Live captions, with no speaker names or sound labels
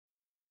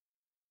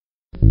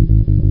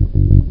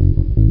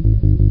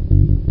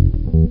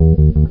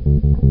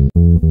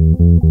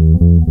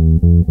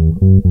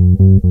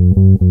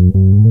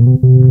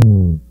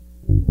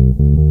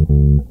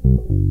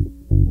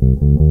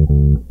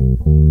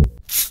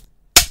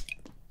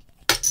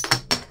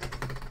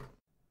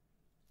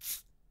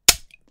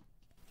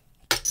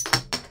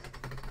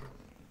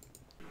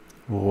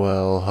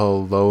Well,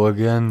 hello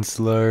again,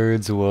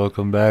 Slurds.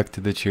 Welcome back to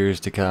the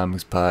Cheers to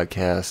Comics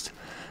podcast.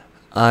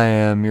 I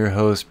am your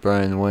host,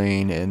 Brian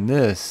Wayne, and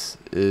this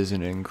is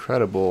an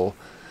incredible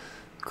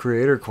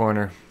Creator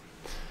Corner.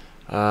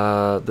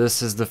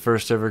 This is the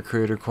first ever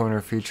Creator Corner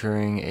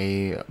featuring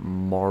a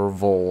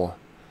Marvel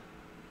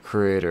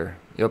creator.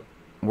 Yep,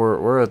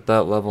 we're at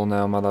that level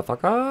now,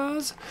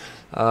 motherfuckers.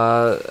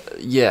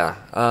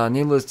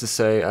 Needless to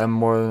say, I'm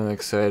more than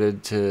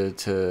excited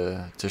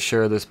to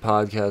share this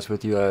podcast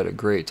with you. I had a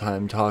great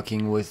time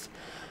talking with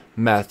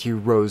Matthew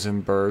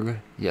Rosenberg.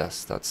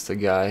 Yes, that's the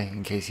guy,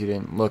 in case you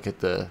didn't look at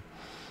the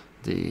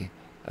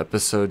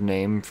episode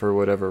name for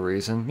whatever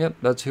reason. Yep,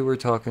 that's who we're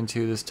talking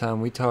to this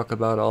time. We talk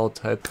about all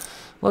type.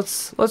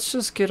 Let's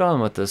just get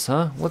on with this,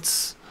 huh?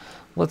 Let's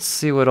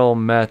see what old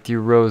Matthew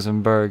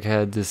Rosenberg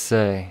had to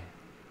say.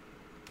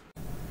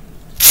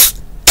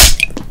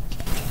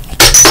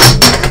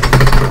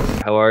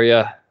 How are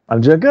ya? I'm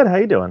doing good. How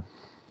you doing?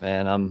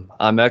 Man,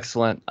 I'm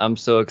excellent. I'm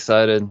so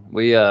excited.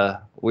 I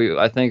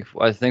think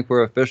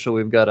we're official.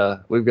 We've got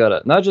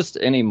a not just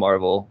any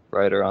Marvel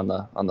writer on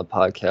the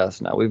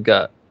podcast now. We've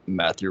got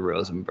Matthew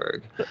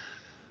Rosenberg.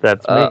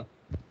 That's me.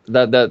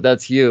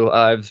 That's you.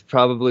 I've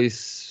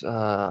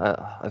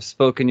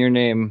spoken your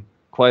name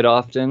quite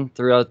often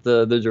throughout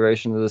the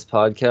duration of this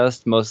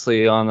podcast,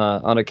 mostly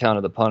on account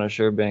of the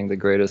Punisher being the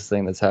greatest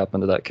thing that's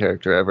happened to that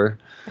character ever.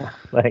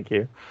 Thank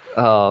you.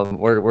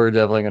 We're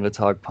definitely going to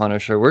talk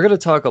Punisher. We're going to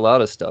talk a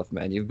lot of stuff,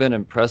 man. You've been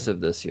impressive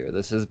this year.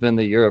 This has been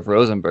the year of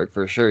Rosenberg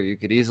for sure. You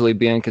could easily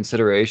be in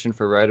consideration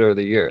for Writer of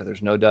the Year.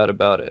 There's no doubt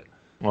about it.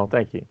 Well,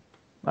 thank you.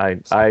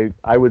 I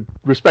would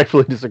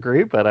respectfully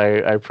disagree, but I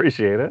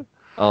appreciate it.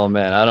 Oh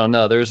man, I don't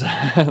know. There's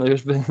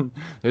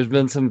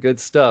been some good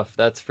stuff,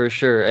 that's for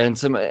sure, and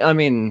some. I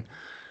mean,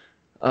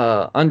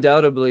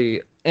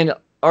 undoubtedly and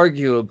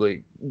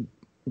arguably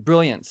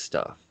brilliant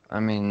stuff. I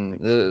mean,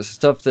 the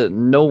stuff that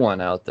no one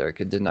out there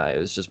could deny. It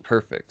was just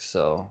perfect.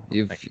 So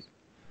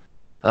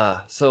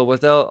so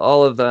without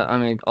all of that, I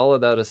mean, all of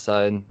that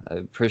aside,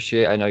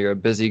 I know you're a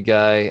busy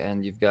guy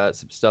and you've got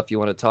some stuff you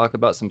want to talk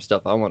about, some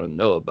stuff I want to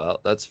know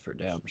about. That's for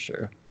damn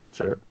sure.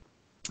 Sure.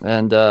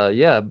 And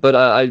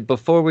but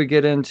before we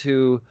get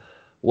into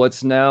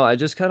what's now, I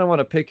just kind of want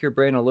to pick your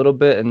brain a little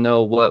bit and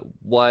know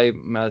why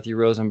Matthew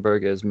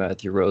Rosenberg is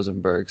Matthew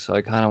Rosenberg. So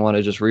I kind of want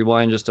to just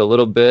rewind just a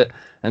little bit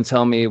and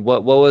tell me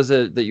what was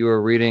it that you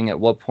were reading at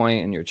what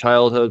point in your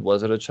childhood?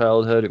 Was it a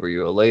childhood? Were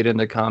you a late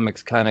into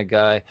comics kind of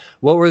guy?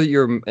 What were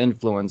your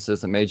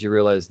influences that made you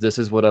realize this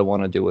is what I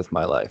want to do with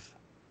my life?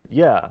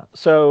 Yeah.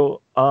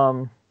 So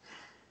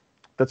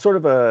that's sort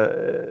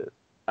of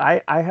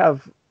I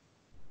have,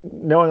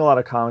 knowing a lot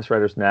of comics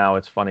writers now,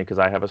 it's funny because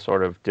I have a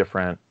sort of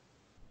different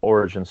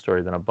origin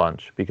story than a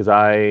bunch, because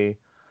I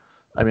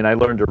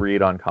learned to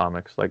read on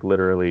comics, like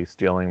literally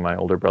stealing my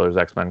older brother's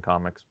X-Men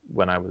comics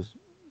when I was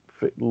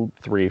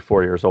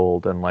 3-4 years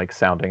old and like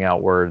sounding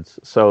out words.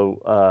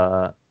 So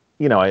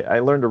I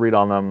learned to read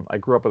on them. I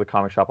grew up with a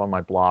comic shop on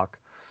my block.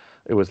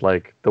 It was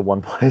like the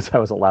one place I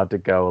was allowed to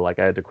go. Like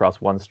I had to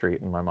cross one street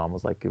and my mom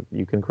was like,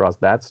 you can cross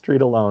that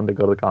street alone to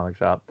go to the comic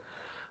shop.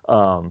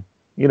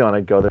 And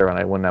I'd go there and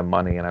I wouldn't have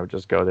money and I would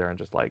just go there and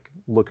just like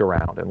look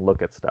around and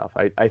look at stuff.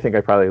 I think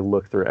I probably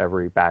looked through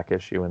every back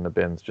issue in the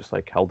bins, just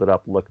like held it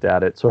up, looked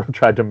at it, sort of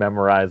tried to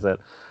memorize it.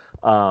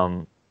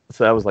 So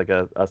that was like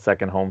a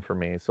second home for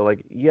me. So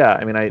like, yeah,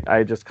 I mean,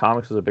 I just,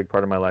 comics was a big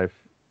part of my life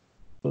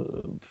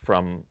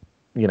from,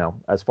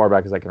 as far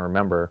back as I can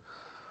remember.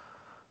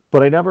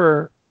 But I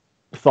never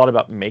thought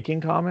about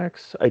making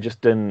comics. I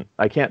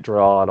can't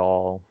draw at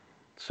all.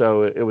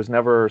 So it was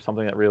never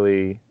something that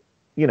really,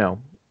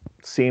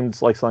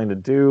 seemed like something to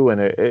do,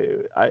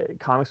 and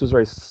comics was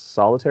very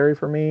solitary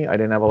for me. I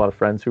didn't have a lot of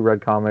friends who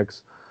read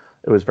comics.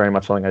 It was very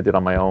much something I did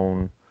on my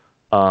own,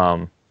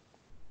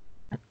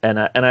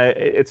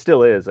 it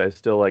still is. I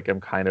still like am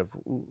kind of,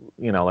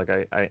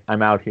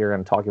 I'm out here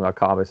and talking about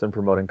comics and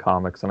promoting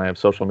comics, and I have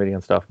social media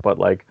and stuff. But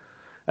like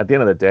at the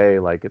end of the day,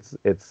 like it's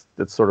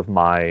sort of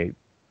my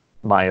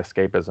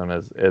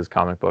escapism is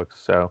comic books.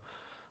 So,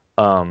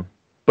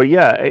 but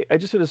yeah, I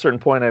just at a certain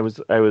point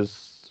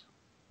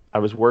I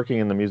was working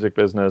in the music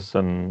business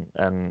and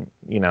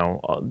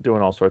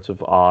doing all sorts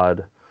of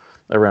odd.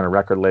 I ran a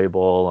record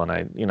label and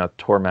I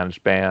tour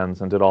managed bands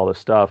and did all this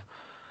stuff,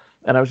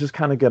 and I was just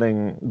kind of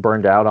getting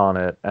burned out on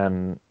it,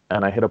 and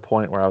I hit a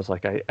point where I was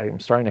like, I'm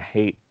starting to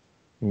hate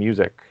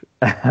music,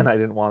 and I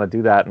didn't want to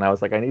do that, and I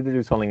was like, I need to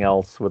do something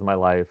else with my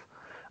life.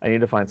 I need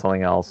to find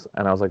something else,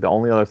 and I was like, the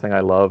only other thing I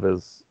love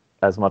is,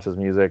 as much as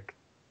music,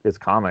 is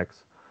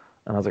comics.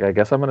 And I was like, I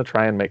guess I'm going to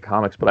try and make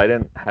comics, but I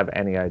didn't have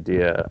any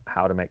idea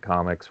how to make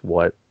comics,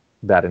 what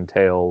that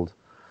entailed.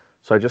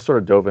 So I just sort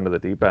of dove into the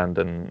deep end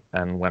and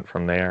went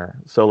from there.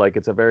 So like,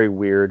 it's a very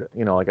weird,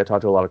 like I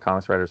talked to a lot of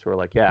comics writers who are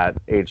like, yeah, at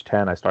age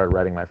 10, I started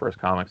writing my first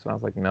comics. And I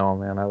was like, no,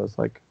 man, I was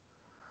like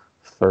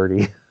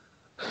 30.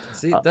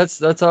 See,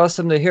 that's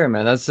awesome to hear,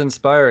 man. That's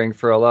inspiring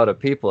for a lot of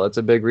people. That's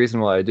a big reason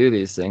why I do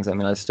these things. I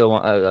mean, I still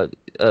want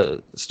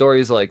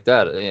stories like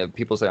that.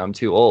 People say I'm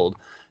too old.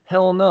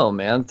 Hell no,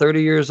 man.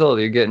 30 years old,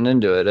 you're getting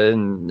into it.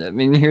 And I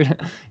mean,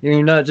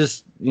 you're not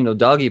just,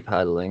 doggy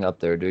paddling up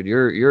there, dude.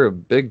 You're a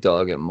big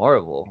dog at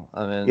Marvel.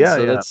 I mean, Yeah,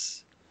 so yeah.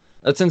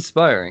 that's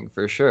inspiring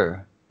for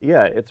sure.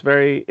 Yeah, it's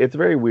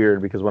very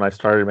weird because when I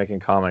started making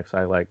comics,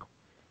 I like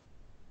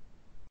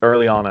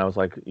early on I was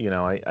like,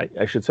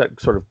 I should set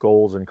sort of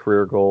goals and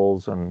career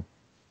goals, and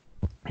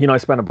I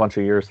spent a bunch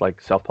of years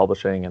like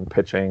self-publishing and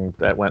pitching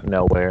that went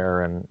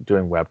nowhere and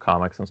doing web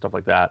comics and stuff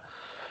like that.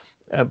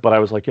 But I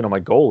was like, my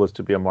goal is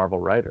to be a Marvel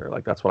writer.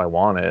 Like that's what I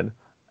wanted.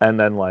 And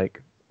then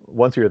like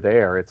once you're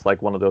there, it's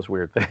like one of those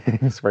weird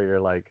things where you're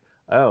like,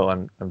 oh,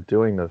 I'm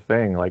doing the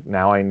thing. Like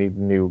now I need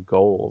new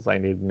goals. I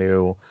need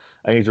to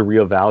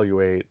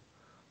reevaluate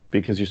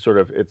because you sort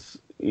of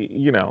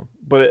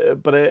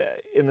but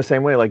in the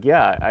same way, like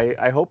yeah,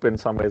 I hope in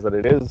some ways that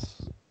it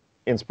is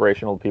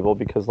inspirational to people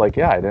because like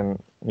yeah, I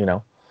didn't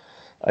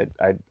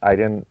I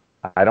didn't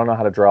I don't know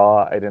how to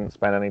draw. I didn't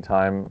spend any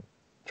time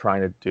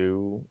trying to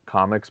do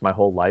comics my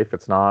whole life.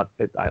 It's not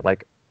I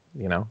like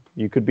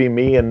you could be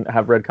me and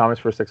have read comics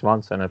for 6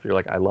 months, and if you're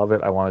like I love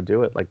it, I want to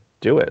do it, like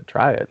do it,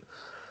 try it.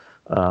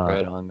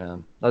 Right on,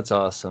 man. That's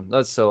awesome.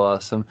 That's so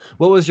awesome.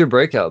 What was your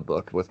breakout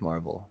book with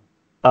Marvel?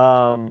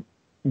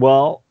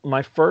 Well,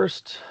 I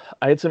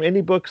had some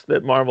indie books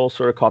that Marvel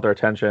sort of caught their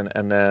attention,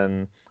 and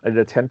then I did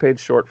a 10-page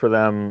short for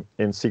them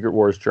in Secret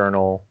Wars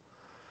Journal,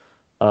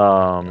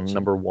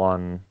 number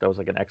 1. That was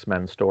like an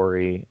X-Men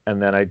story.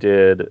 And then I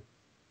did,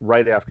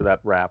 right after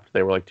that wrapped,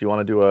 they were like, do you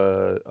want to do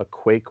a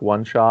Quake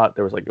one-shot?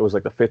 It was like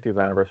the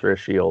 50th anniversary of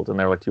S.H.I.E.L.D., and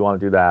they were like, do you want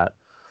to do that?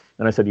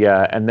 And I said,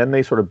 yeah. And then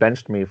they sort of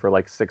benched me for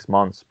like 6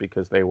 months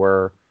because they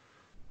were,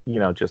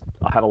 just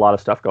I had a lot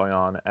of stuff going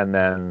on. And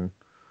then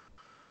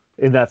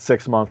in that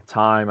 6-month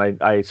time, I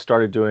did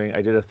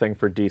a thing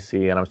for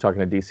DC, and I was talking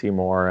to DC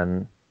more,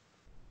 and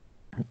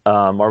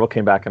Marvel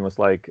came back and was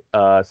like,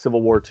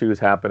 Civil War 2 is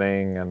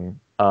happening, and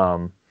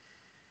I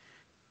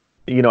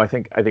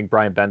think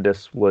Brian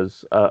Bendis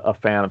was a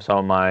fan of some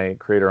of my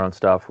creator-owned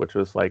stuff, which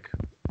was like,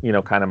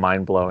 kind of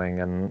mind-blowing,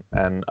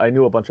 and I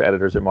knew a bunch of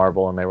editors at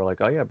Marvel, and they were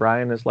like, oh yeah,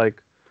 Brian has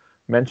like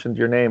mentioned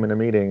your name in a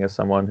meeting as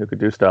someone who could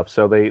do stuff.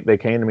 So they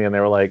came to me and they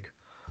were like,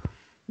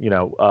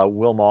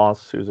 Will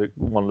Moss, who's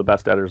one of the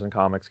best editors in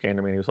comics, came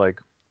to me and he was like,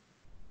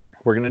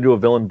 we're going to do a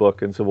villain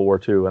book in Civil War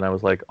 2. And I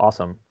was like,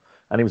 awesome.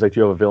 And he was like,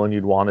 do you have a villain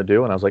you'd want to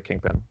do? And I was like,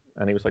 Kingpin.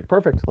 And he was like,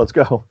 perfect, let's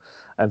go.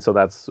 And so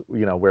that's,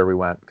 where we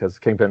went, because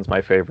Kingpin's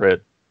my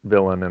favorite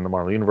villain in the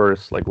Marvel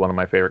Universe, like one of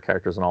my favorite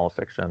characters in all of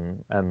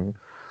fiction. And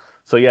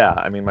so, yeah,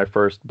 I mean, my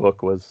first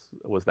book was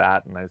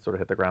that, and I sort of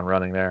hit the ground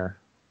running there.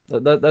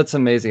 That's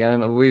amazing.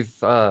 And we've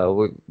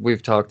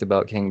talked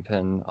about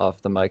Kingpin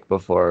off the mic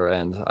before,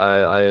 and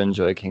I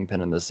enjoy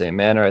Kingpin in the same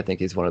manner. I think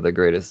he's one of the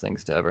greatest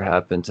things to ever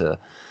happen to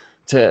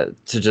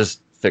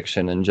just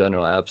fiction in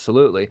general.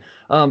 Absolutely.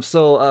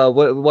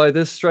 Why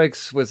this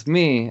strikes with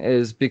me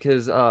is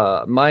because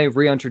my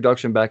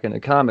reintroduction back into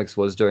comics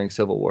was during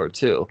Civil War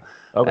II.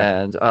 Okay.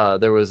 And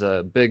there was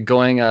a big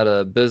going out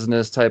of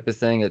business type of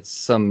thing. It's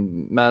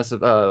some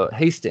massive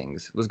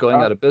Hastings was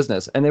going out of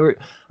business, and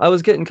I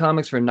was getting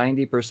comics for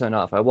 90%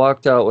 off. I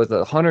walked out with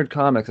 100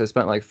 comics. I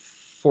spent like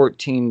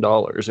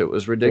 $14. It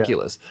was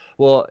ridiculous. Yeah.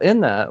 Well, in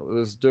that it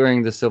was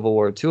during the Civil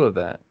War II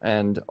event,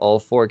 and all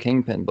 4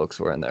 Kingpin books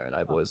were in there, and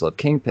I've always loved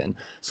Kingpin.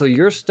 So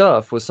your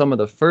stuff was some of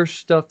the first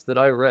stuff that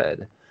I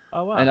read.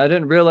 Oh wow! And I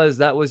didn't realize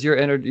that was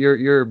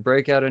your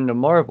breakout into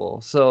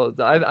Marvel. So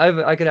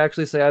I could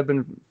actually say I've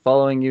been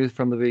following you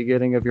from the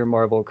beginning of your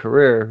Marvel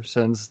career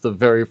since the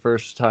very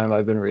first time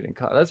I've been reading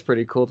comics. That's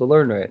pretty cool to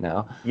learn right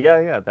now.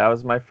 Yeah, that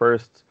was my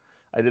first.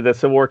 I did the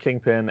Civil War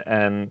Kingpin,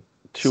 and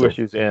 2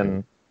 issues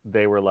in,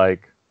 they were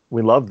like,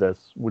 we love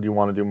this. Would you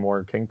want to do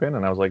more Kingpin?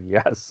 And I was like,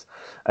 yes.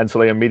 And so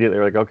they immediately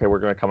were like, okay, we're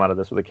going to come out of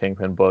this with a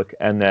Kingpin book.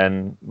 And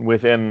then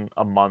within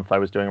a month, I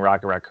was doing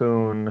Rocket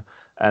Raccoon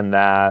and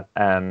that,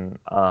 and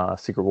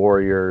Secret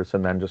Warriors,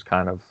 and then just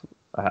kind of,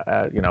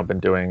 been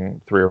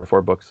doing 3 or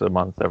 4 books a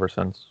month ever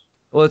since.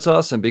 Well, it's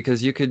awesome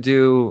because you could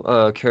do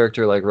a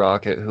character like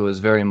Rocket who is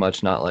very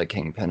much not like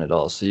Kingpin at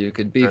all. So you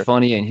could be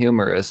funny and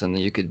humorous, and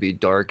then you could be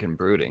dark and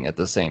brooding at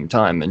the same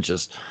time, and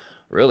just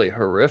really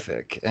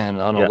horrific, and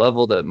on a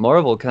level that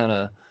Marvel kind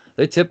of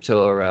they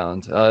tiptoe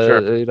around.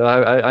 Sure.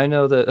 I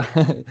know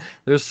that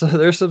there's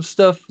some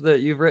stuff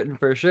that you've written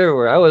for sure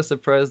where I was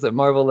surprised that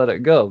Marvel let it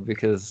go,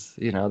 because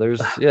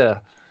there's you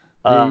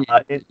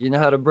know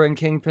how to bring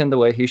Kingpin the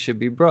way he should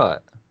be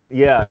brought.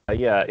 Yeah,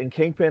 in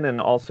Kingpin,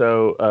 and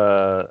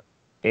also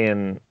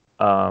in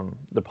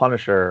The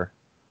Punisher.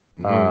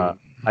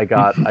 I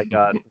got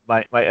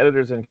my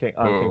editors on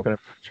Kingpin and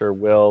Punisher,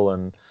 Will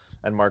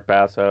and Mark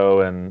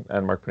Basso and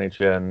Mark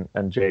Paniccia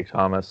and Jake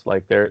Thomas.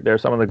 Like they're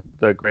some of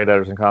the great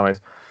editors in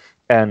comics.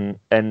 And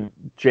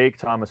Jake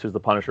Thomas, who's the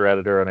Punisher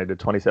editor, and I did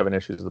 27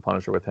 issues of the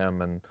Punisher with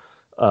him, and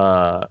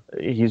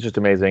he's just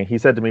amazing. He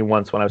said to me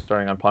once when I was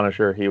starting on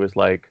Punisher, he was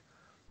like,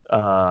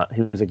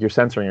 you're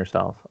censoring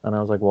yourself. And I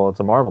was like, well, it's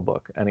a Marvel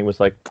book. And he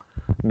was like,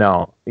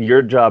 no,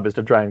 your job is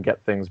to try and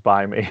get things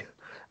by me.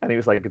 And he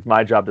was like, "It's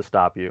my job to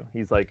stop you."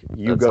 He's like,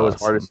 "You That's go as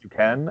hard awesome. as you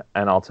can,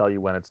 and I'll tell you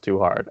when it's too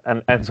hard."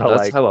 And so That's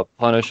like, how a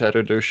Punish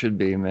editor should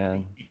be,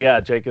 man. yeah,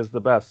 Jake is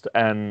the best.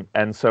 And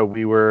so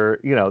we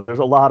were, there's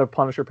a lot of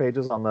Punisher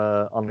pages on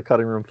the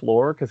cutting room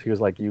floor because he was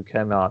like, "You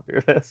cannot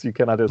do this. You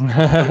cannot do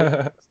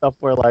this." Stuff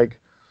where like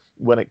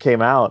when it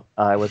came out,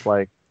 I was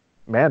like,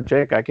 "Man,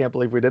 Jake, I can't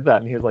believe we did that."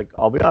 And he was like,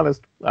 "I'll be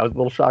honest, I was a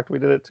little shocked we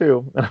did it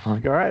too." And I'm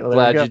like, "All right, well, there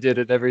we Glad go." you did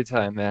it every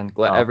time, man.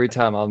 Oh, Every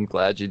time I'm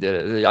glad you did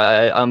it.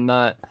 I'm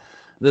not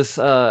this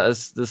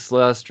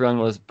last run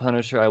was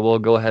Punisher. I will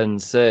go ahead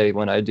and say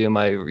when I do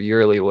my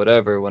yearly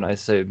whatever, when I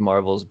say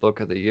Marvel's Book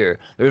of the Year,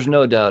 there's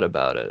no doubt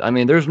about it. I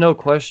mean, there's no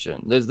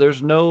question.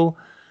 There's no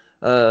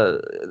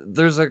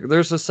there's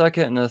a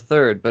second and a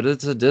third, but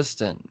it's a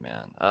distant,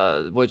 man.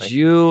 What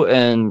you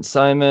and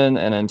Simon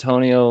and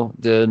Antonio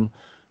did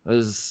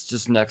was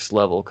just next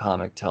level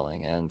comic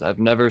telling, and I've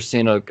never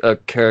seen a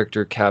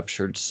character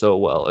captured so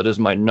well. It is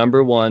my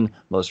 #1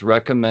 most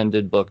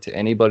recommended book to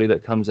anybody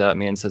that comes at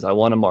me and says, I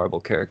want a Marvel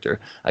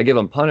character. I give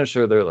them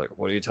Punisher, they're like,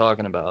 what are you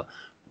talking about?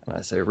 And I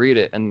say, read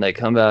it, and they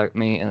come back at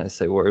me and I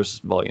say, where's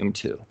volume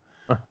 2?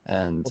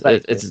 And well,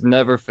 it's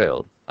never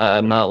failed.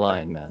 I'm not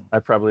lying, man. I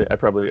probably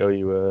owe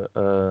you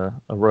a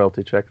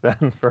royalty check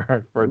then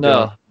for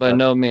No, by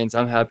no means.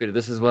 I'm happy to.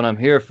 This is what I'm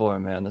here for,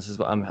 man. This is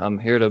what I'm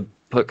here to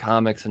put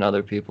comics in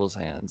other people's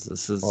hands.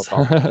 This is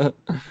the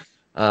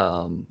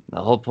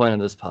whole point of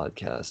this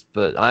podcast.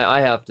 But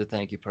I have to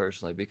thank you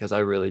personally because I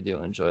really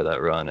do enjoy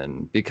that run,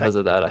 and because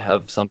of that, I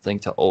have something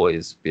to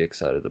always be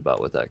excited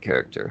about with that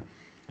character.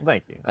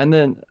 Thank you. And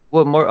then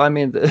what more? I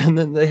mean, and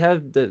then they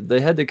had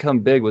to come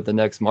big with the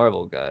next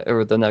Marvel guy or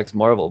with the next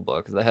Marvel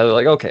book. They had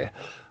like, okay,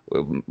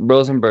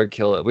 Rosenberg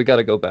kill it. We got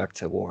to go back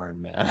to Warren,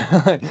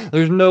 man.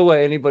 There's no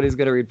way anybody's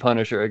gonna read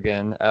Punisher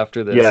again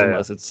after this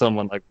unless it's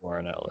someone like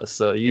Warren Ellis.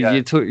 So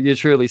you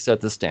truly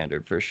set the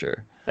standard for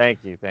sure.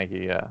 Thank you.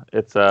 Yeah,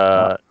 it's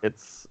the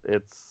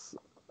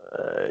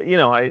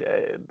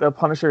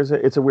Punisher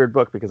it's a weird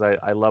book because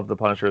I love the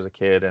Punisher as a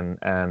kid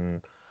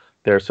and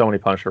there's so many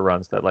Punisher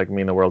runs that like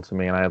mean the world to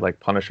me, and I had like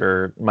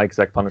Mike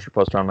Zeck Punisher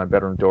poster on my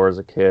bedroom door as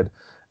a kid.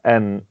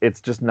 And it's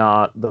just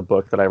not the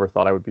book that I ever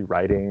thought I would be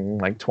writing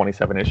like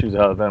 27 issues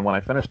of. And when I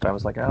finished, I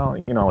was like,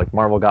 oh, like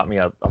Marvel got me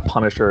a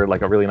Punisher,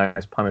 like a really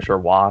nice Punisher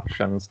watch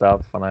and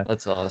stuff. And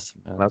that's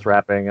awesome. Man. And I was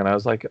wrapping, and I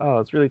was like, oh,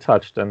 it's really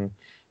touched.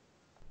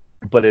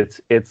 But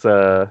it's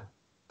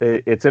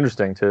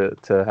interesting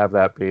to have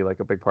that be like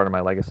a big part of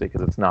my legacy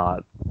because it's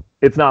not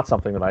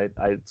something that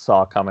I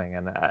saw coming.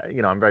 And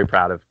I'm very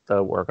proud of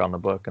the work on the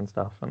book and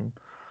stuff. And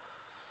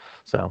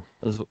so.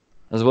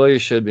 As well you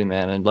should be,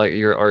 man, and like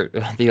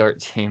the art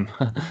team.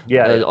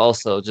 Yeah.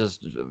 Also,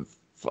 just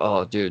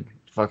dude,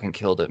 fucking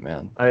killed it,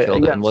 man. I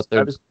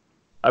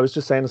was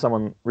just saying to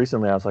someone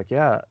recently, I was like,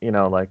 yeah,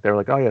 like they were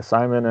like, oh yeah,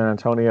 Simon and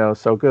Antonio,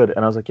 so good,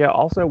 and I was like, yeah.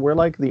 Also, we're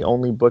like the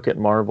only book at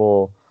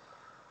Marvel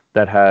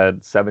that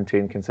had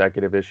 17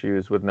 consecutive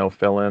issues with no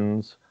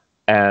fill-ins,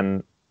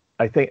 and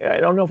I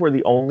don't know if we're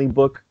the only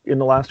book in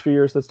the last few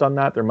years that's done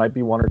that. There might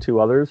be one or two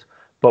others,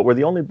 but we're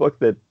the only book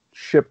that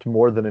shipped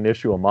more than an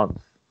issue a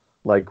month.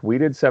 Like we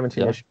did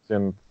 17 issues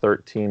in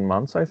 13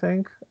 months, I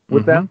think,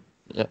 with them.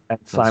 Yeah, and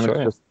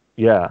Simon's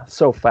just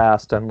so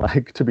fast, and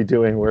like to be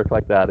doing work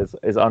like that is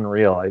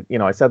unreal.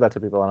 I said that to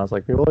people, and I was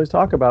like, people always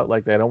talk about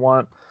like they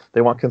want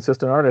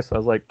consistent artists. I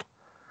was like,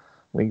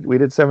 we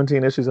did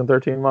 17 issues in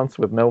 13 months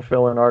with no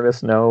fill-in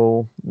artists,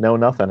 no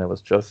nothing. It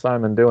was just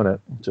Simon doing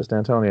it, just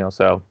Antonio.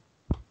 So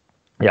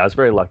yeah, I was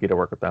very lucky to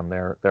work with them.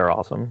 They're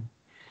awesome.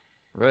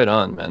 Right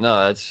on, man.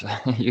 No, that's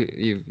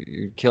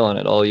you're killing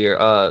it all year.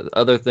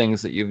 Other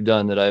things that you've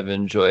done that I've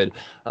enjoyed.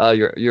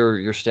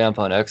 Your stamp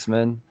on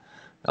X-Men,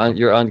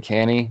 your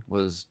Uncanny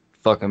was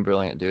fucking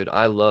brilliant, dude.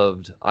 I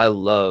loved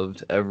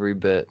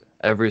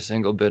every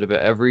single bit of it.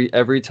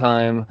 Every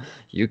time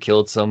you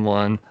killed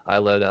someone, I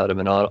let out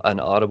an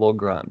audible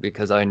grunt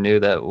because I knew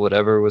that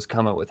whatever was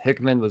coming with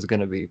Hickman was going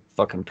to be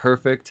fucking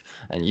perfect,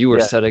 and you were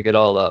setting it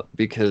all up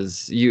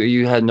because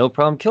you had no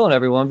problem killing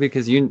everyone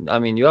because you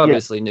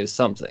obviously knew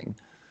something.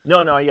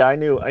 No, yeah, I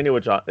knew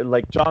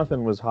what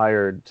Jonathan was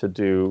hired to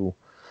do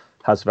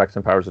House of X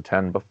and Powers of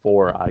 10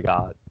 before I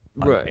got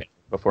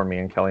before me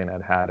and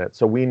Kellyanne had it,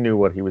 so we knew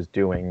what he was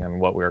doing and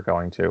what we were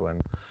going to,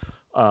 and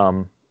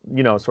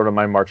sort of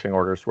my marching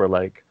orders were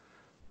like,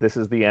 this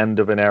is the end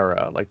of an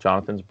era. Like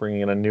Jonathan's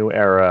bringing in a new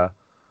era.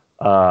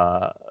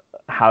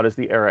 How does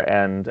the era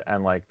end?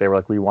 And like they were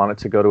like, we want it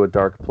to go to a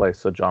dark place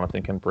so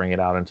Jonathan can bring it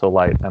out into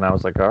light. And I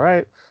was like, all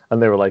right.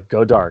 And they were like,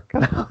 go dark.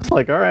 And I was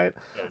like, all right.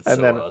 That's and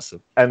so then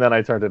awesome. And then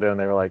I turned it in, and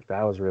they were like,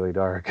 that was really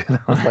dark. And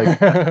I was like,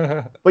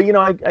 but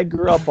I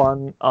grew up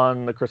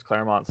on the Chris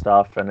Claremont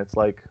stuff, and it's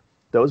like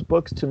those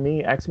books to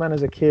me, X-Men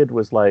as a kid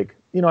was like,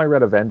 I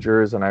read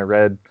Avengers and I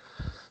read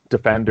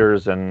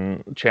Defenders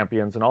and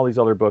Champions and all these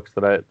other books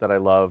that I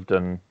loved,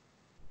 and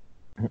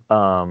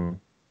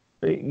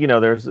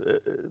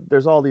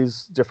there's all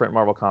these different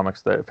Marvel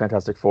comics, that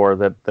Fantastic Four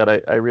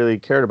that I really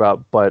cared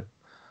about, but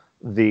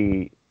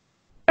the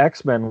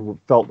X-Men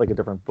felt like a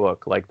different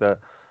book. Like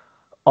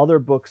other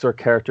books are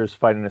characters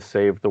fighting to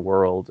save the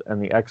world,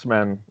 and the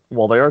X-Men,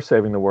 while they are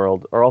saving the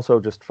world, are also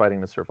just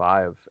fighting to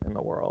survive in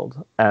the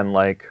world. And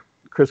like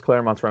Chris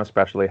Claremont's run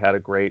especially had a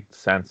great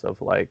sense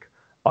of like,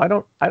 I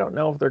don't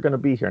know if they're going to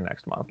be here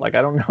next month. Like,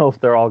 I don't know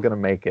if they're all going to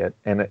make it,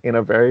 and in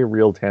a very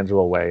real,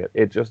 tangible way.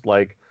 It just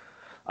like,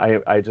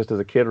 I just as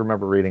a kid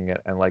remember reading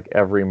it and like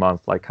every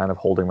month, like kind of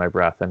holding my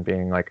breath and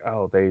being like,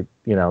 oh, they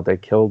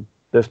killed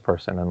this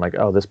person, and like,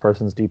 oh, this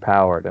person's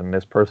depowered, and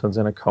this person's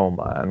in a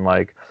coma, and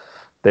like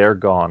they're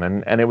gone,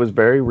 and it was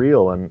very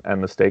real,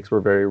 and the stakes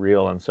were very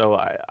real, and so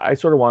I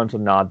sort of wanted to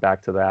nod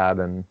back to that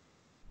and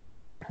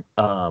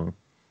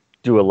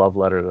do a love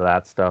letter to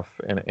that stuff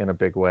in a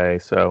big way.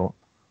 So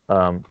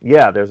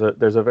yeah, there's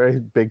a very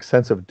big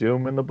sense of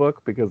doom in the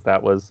book, because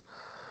that was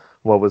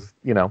what was,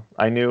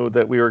 I knew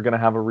that we were going to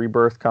have a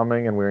rebirth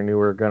coming, and we knew we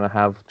were going to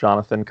have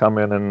Jonathan come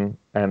in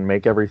and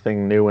make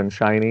everything new and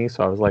shiny.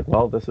 So I was like,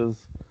 well, this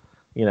is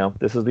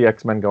the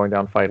X-Men going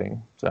down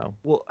fighting. So,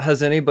 well,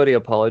 has anybody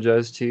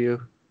apologized to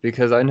you?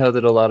 Because I know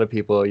that a lot of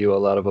people owe you a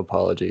lot of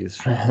apologies.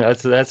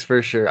 That's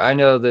for sure. I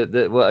know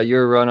that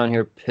your run on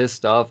here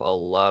pissed off a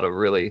lot of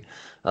really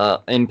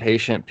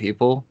impatient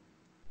people.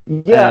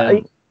 Yeah,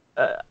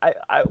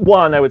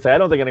 and I would say I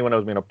don't think anyone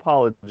owes me an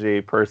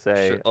apology per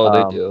se. Sure.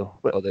 Oh, they do.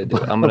 They do.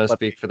 I'm going to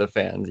speak for the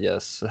fans.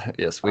 Yes,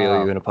 we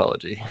owe you an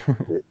apology.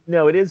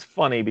 No, it is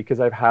funny because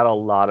I've had a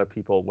lot of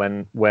people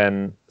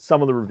when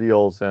some of the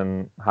reveals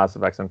in House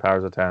of X and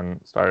Powers of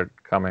 10 started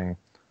coming,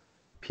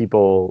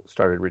 people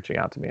started reaching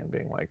out to me and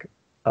being like,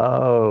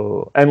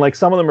 oh, and like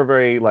some of them are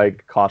very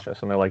like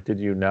cautious, and they're like, did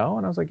you know?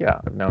 And I was like,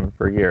 yeah, I've known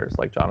for years.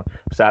 Like, Jonathan,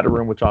 sat in a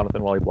room with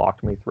Jonathan while he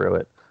walked me through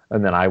it.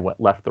 And then I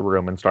left the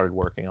room and started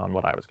working on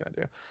what I was going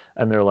to do.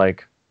 And they're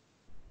like,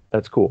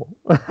 that's cool.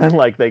 And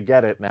like, they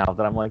get it now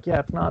that I'm like,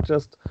 yeah, it's not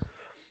just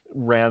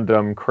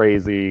random,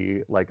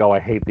 crazy, like, oh, I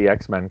hate the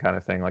X-Men kind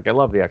of thing. Like, I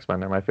love the X-Men.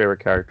 They're my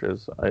favorite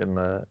characters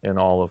in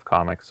all of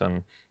comics.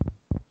 And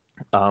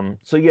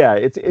so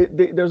yeah,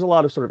 there's a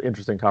lot of sort of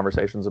interesting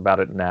conversations about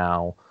it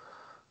now.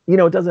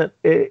 I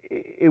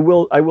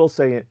will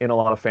say in a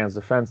lot of fans'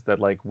 defense that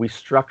like we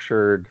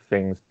structured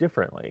things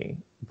differently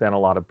than a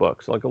lot of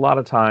books. Like a lot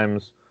of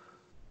times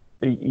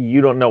you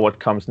don't know what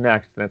comes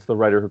next, and it's the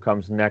writer who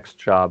comes next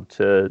job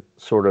to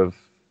sort of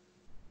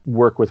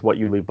work with what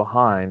you leave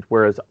behind,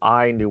 whereas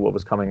I knew what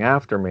was coming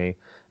after me,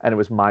 and it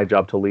was my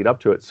job to lead up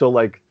to it. So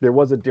like we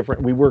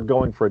were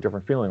going for a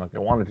different feeling. Like I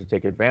wanted to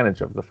take advantage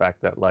of the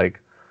fact that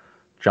like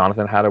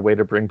Jonathan had a way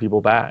to bring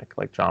people back.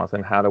 Like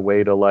Jonathan had a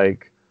way to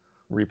like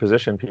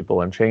reposition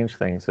people and change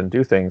things and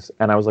do things.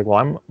 And I was like, well,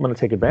 I'm going to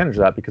take advantage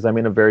of that because I'm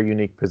in a very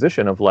unique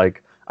position of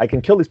like, I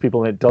can kill these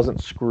people and it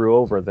doesn't screw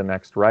over the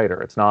next writer.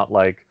 It's not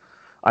like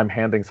I'm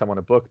handing someone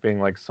a book being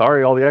like,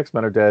 sorry, all the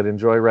X-Men are dead.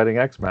 Enjoy writing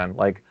X-Men.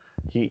 Like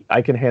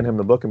I can hand him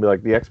the book and be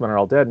like, the X-Men are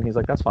all dead. And he's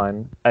like, that's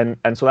fine. And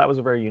so that was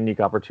a very unique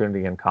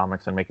opportunity in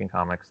comics and making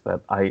comics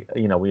that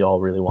we all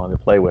really wanted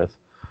to play with.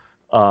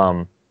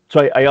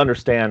 So I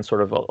understand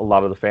sort of a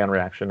lot of the fan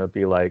reaction of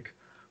be like,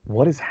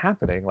 what is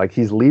happening? Like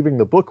he's leaving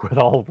the book with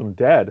all of them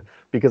dead,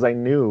 because I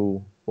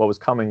knew what was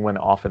coming when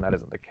often that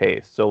isn't the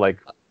case. So like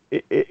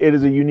it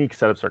is a unique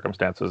set of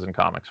circumstances in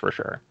comics for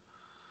sure.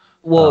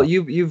 Well,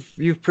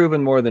 you've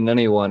proven more than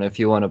anyone. If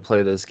you want to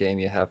play this game,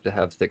 you have to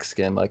have thick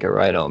skin like a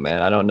rhino,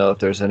 man. I don't know if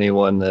there's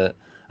anyone that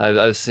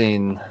I've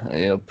seen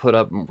put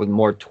up with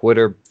more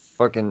Twitter.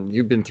 Fucking,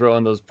 you've been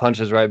throwing those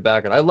punches right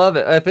back, and I love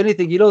it. If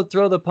anything, you don't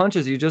throw the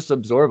punches, you just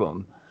absorb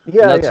them.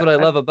 Yeah, and that's what I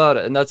love about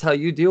it, and that's how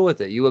you deal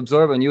with it. You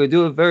absorb, and you would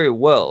do it very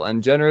well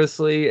and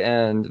generously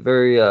and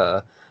very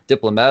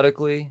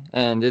diplomatically,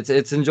 and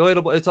it's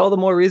enjoyable. It's all the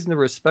more reason to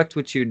respect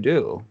what you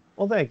do.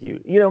 Well, thank you.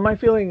 My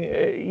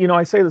feeling,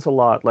 I say this a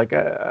lot, like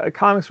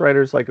comics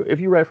writers, like if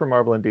you write for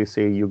Marvel and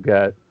DC, you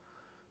get,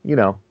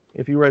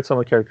 if you write some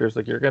of the characters,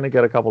 like you're going to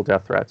get a couple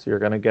death threats. You're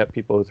going to get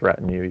people who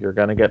threaten you. You're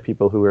going to get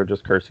people who are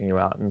just cursing you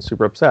out and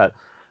super upset.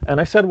 And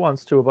I said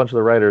once to a bunch of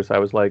the writers, I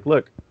was like,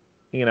 look,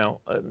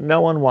 no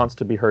one wants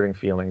to be hurting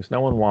feelings.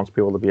 No one wants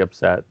people to be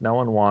upset. No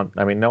one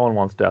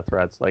wants death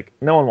threats. Like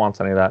no one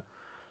wants any of that.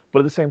 But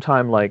at the same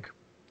time, like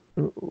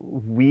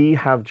we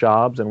have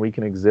jobs and we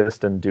can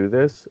exist and do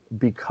this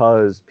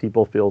because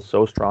people feel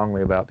so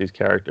strongly about these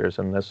characters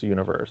and this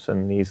universe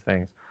and these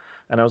things.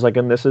 And I was like,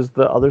 and this is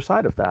the other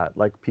side of that.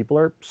 Like people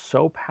are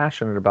so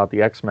passionate about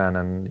the X-Men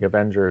and the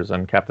Avengers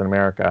and Captain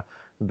America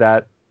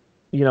that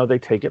they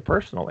take it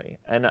personally,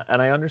 and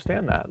I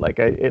understand that. Like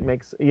it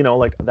makes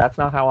like that's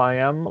not how I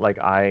am. Like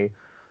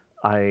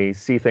I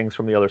see things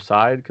from the other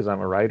side because I'm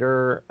a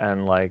writer,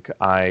 and like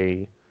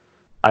I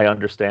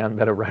understand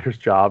that a writer's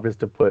job is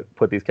to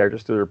put these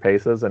characters through their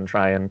paces and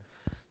try and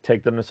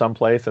take them to some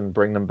place and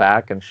bring them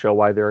back and show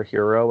why they're a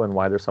hero and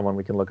why they're someone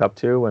we can look up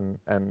to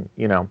and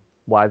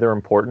why they're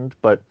important.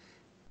 But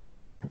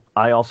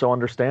I also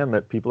understand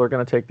that people are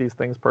going to take these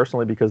things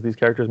personally because these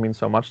characters mean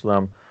so much to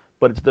them.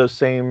 But it's that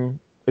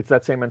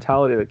same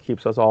mentality that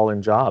keeps us all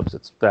in jobs.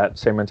 It's that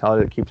same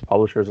mentality that keeps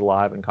publishers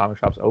alive and comic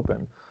shops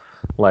open.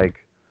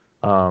 Like,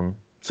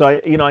 so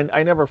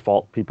I never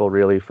fault people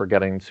really for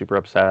getting super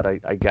upset.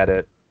 I get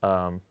it.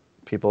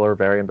 people are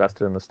very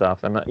invested in the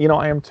stuff, and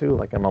I am too.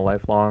 Like I'm a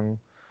lifelong.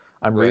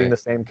 I'm Right. reading the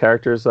same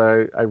characters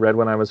I read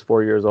when I was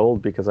 4 years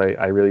old because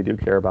I really do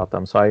care about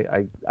them. So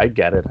I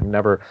get it. I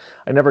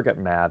never get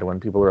mad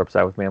when people are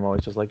upset with me. I'm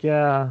always just like,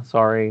 yeah,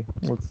 sorry.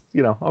 It's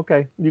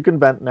okay. You can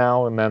vent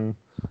now, and then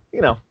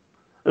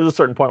there's a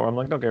certain point where I'm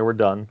like, okay, we're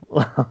done.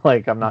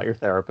 Like I'm not your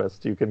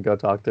therapist. You can go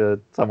talk to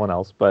someone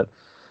else. But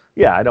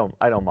yeah, I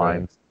don't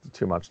mind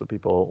too much the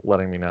people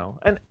letting me know.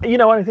 And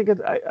I think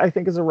I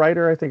think as a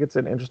writer, I think it's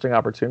an interesting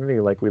opportunity.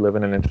 Like we live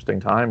in an interesting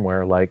time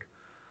where like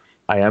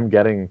I am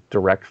getting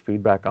direct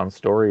feedback on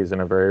stories in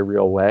a very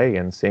real way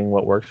and seeing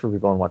what works for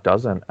people and what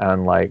doesn't.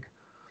 And like,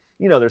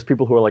 there's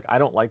people who are like, I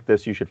don't like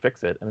this, you should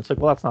fix it. And it's like,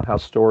 well, that's not how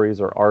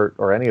stories or art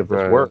or any of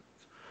this works.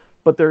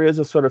 But there is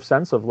a sort of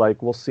sense of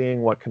like, well,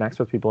 seeing what connects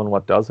with people and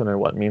what doesn't and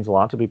what means a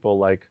lot to people.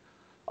 Like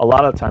a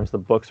lot of times the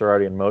books are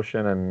already in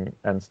motion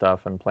and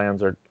stuff and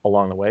plans are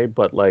along the way.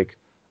 But like,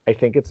 I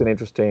think it's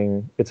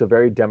a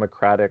very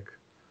democratic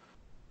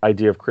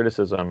idea of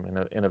criticism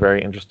in a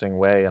very interesting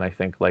way, and I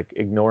think like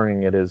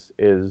ignoring it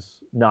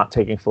is not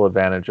taking full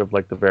advantage of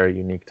like the very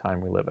unique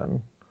time we live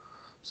in.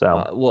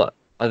 So well,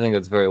 I think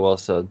it's very well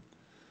said.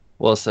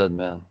 Well said,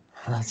 man.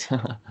 thanks.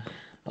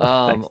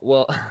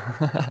 Well,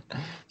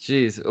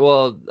 geez.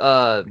 Well,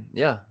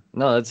 yeah.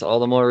 No, it's all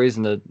the more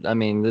reason to. I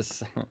mean,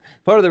 this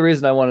part of the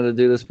reason I wanted to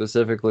do this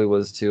specifically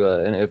was to,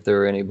 and if there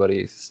were any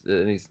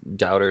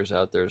doubters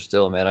out there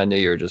still, man, I knew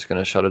you were just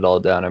gonna shut it all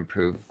down and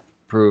prove,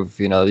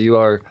 you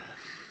are.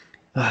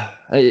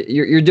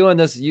 You're doing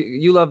this.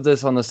 You love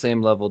this on the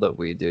same level that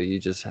we do.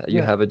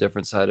 You have a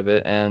different side of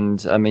it,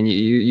 and I mean,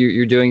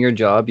 you're doing your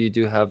job. You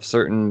do have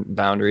certain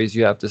boundaries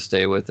you have to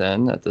stay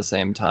within at the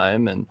same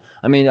time, and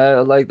I mean,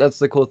 that's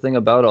the cool thing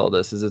about all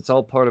this is it's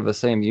all part of the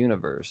same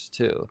universe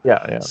too.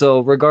 Yeah. So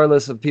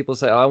regardless of people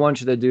say, oh, I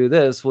want you to do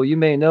this, well, you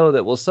may know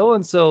that so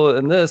and so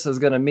and this is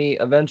going to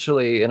meet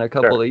eventually in a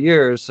couple of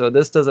years, so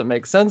this doesn't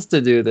make sense to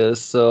do this.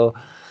 So.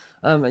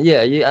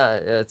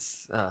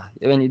 It's I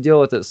mean, you deal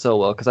with it so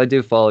well because I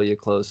do follow you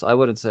close. I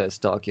wouldn't say I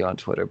stalk you on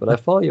Twitter, but I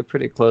follow you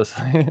pretty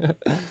closely.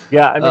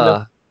 Yeah, I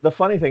mean, the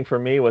funny thing for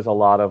me was a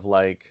lot of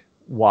like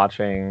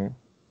watching.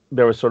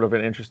 There was sort of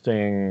an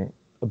interesting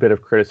bit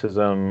of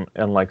criticism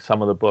in like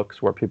some of the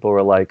books where people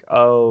were like,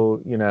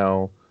 "Oh,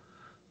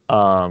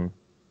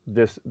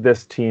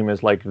 this team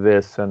is like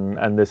this,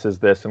 and this is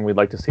this, and we'd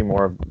like to see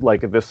more of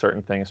like this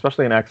certain thing."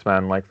 Especially in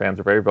X-Men, like fans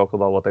are very vocal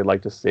about what they'd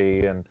like to see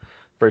and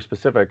very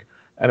specific.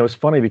 And it was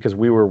funny because I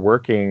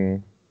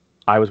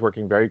was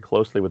working very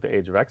closely with the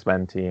Age of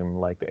X-Men team.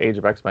 Like the Age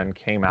of X-Men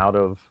came out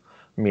of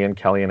me and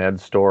Kelly and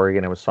Ed's story,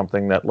 and it was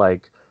something that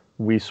like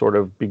we sort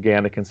of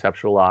began to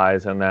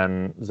conceptualize, and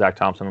then Zach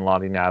Thompson and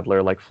Lottie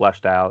Nadler like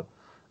fleshed out,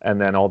 and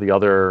then all the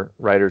other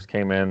writers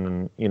came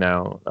in,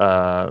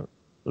 and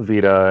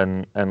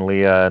Vita and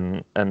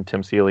Leah and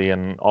Tim Seeley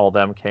and all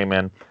them came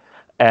in,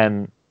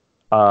 and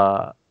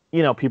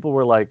people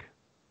were like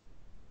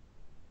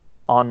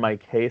on my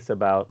case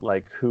about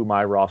like who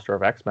my roster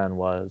of X-Men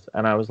was,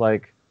 and I was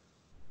like,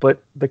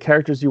 but the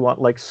characters you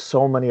want, like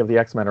so many of the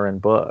X-Men are in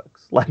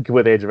books, like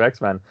with Age of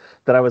X-Men,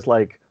 that I was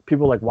like,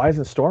 people were like, why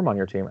isn't Storm on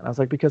your team? And I was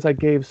like, because I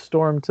gave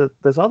Storm to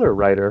this other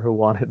writer who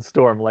wanted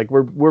Storm. Like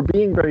we're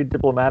being very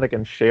diplomatic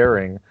and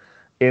sharing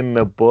in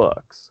the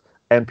books,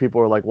 and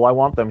people were like, well, I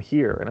want them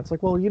here, and it's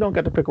like, well, you don't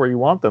get to pick where you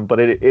want them, but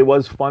it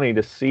was funny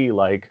to see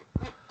like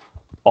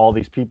all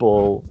these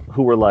people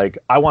who were like,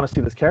 I want to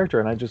see this character,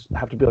 and I just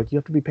have to be like, you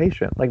have to be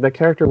patient. Like that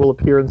character will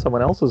appear in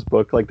someone else's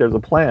book. Like there's a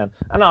plan,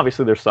 and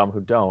obviously there's some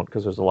who don't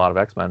because there's a lot of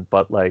X-Men.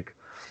 But like,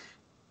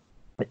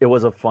 it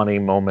was a funny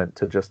moment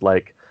to just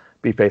like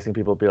be facing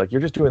people, be like,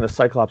 you're just doing the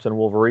Cyclops and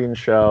Wolverine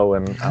show,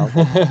 and I was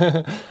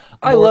like,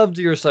 I loved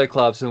your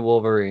Cyclops and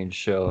Wolverine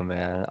show,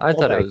 man. I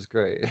thought it was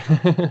great.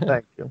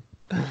 Thank you.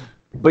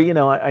 But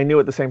I knew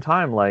at the same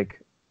time, like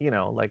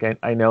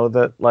I know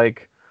that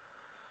like.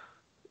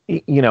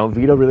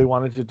 Vito really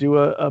wanted to do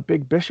a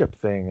big Bishop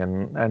thing,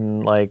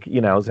 and like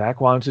Zach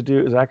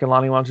and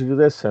Lonnie wanted to do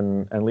this,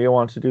 and Leo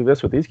wanted to do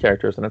this with these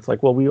characters, and it's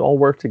like, well, we all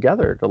work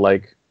together to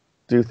like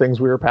do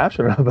things we were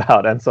passionate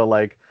about, and so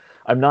like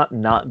I'm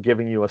not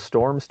giving you a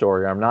Storm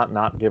story, I'm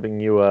not giving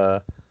you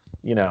a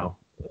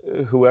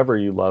whoever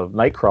you love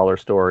Nightcrawler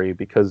story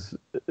because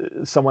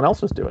someone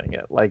else was doing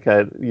it, like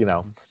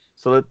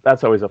so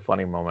that's always a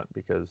funny moment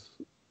because.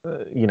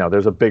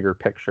 There's a bigger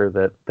picture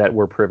that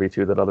we're privy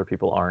to that other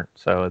people aren't.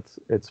 So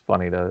it's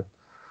funny to,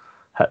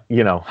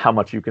 how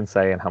much you can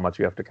say and how much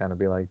you have to kind of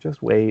be like,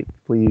 just wait,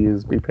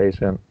 please be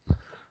patient.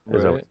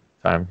 There's always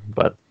time,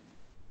 but.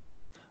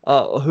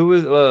 Who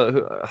is?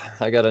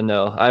 I gotta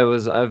know.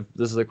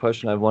 This is a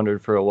question I've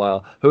wondered for a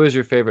while. Who is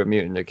your favorite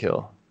mutant to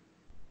kill?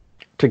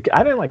 I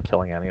didn't like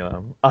killing any of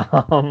them.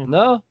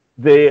 No.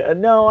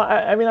 No.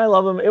 I mean, I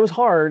love them. It was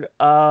hard.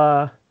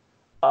 The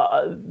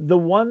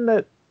one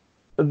that.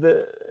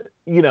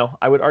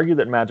 I would argue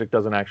that Magic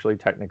doesn't actually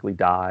technically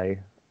die.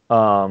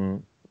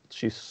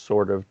 She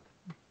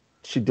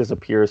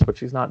disappears, but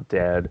she's not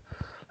dead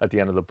at the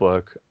end of the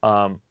book.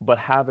 But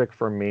Havoc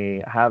for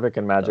me, Havoc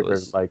and Magic are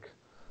like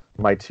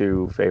my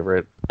two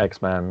favorite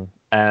X-Men.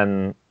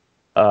 And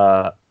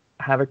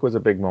Havoc was a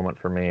big moment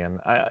for me,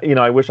 and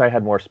I wish I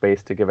had more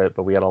space to give it,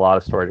 but we had a lot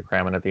of story to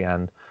cram in at the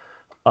end.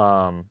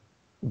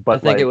 But I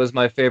think it was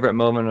my favorite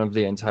moment of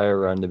the entire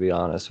run, to be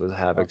honest, was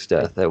Havoc's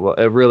death. It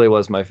really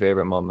was my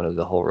favorite moment of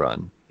the whole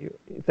run.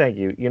 Thank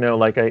you.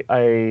 Like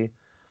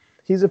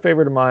he's a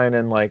favorite of mine,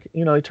 and like,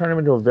 he turned him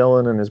into a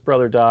villain, and his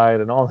brother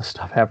died, and all this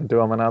stuff happened to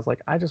him, and I was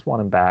like, I just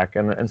want him back,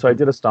 and so I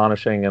did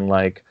Astonishing, and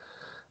like,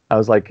 I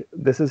was like,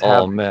 this is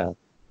Havoc. Oh man,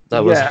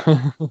 that was.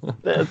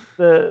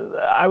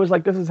 I was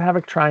like, this is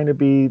Havoc trying to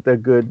be the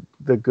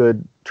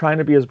good, trying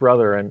to be his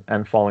brother,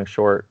 and falling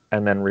short,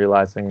 and then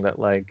realizing that,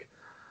 like,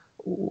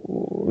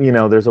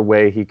 there's a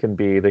way he can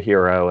be the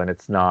hero, and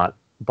it's not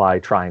by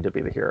trying to be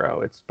the hero,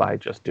 it's by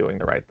just doing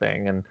the right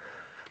thing.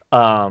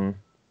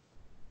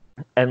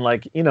 And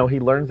like, he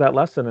learns that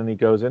lesson, and he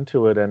goes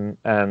into it, and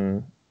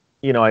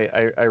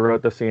I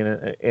wrote the scene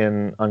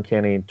in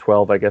Uncanny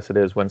 12, I guess it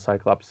is, when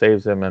Cyclops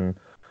saves him, and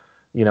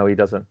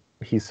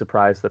he's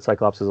surprised that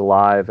Cyclops is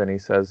alive, and he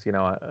says,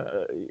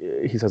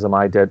 am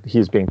I dead?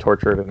 He's being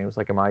tortured, and he was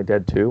like, am I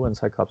dead too? And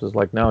Cyclops is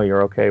like, no,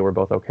 you're okay, we're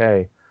both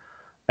okay.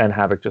 And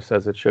Havoc just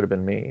says, it should have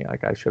been me.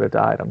 Like, I should have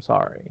died. I'm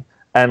sorry.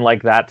 And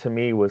like, that to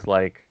me was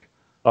like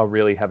a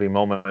really heavy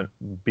moment,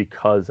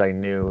 because I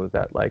knew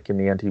that, like, in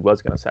the end, he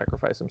was going to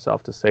sacrifice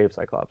himself to save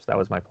Cyclops. That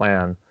was my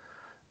plan.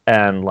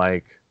 And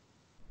like,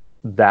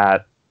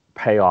 that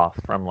payoff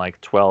from like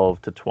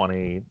 12 to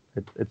 20,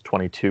 it's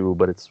 22,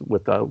 but it's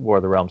with the War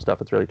of the Realm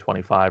stuff, it's really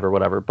 25 or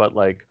whatever. But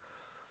like,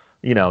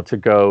 to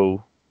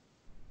go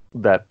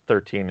that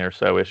 13 or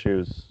so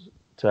issues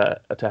to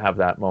have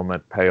that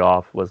moment pay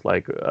off was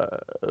like,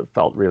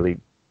 felt really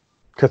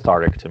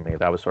cathartic to me.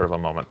 That was sort of a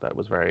moment that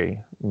was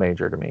very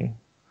major to me.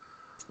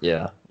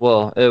 Yeah,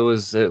 well,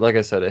 like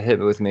I said, it hit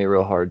with me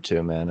real hard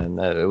too, man, and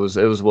it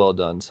was well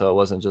done. So it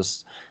wasn't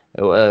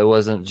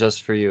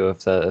just for you,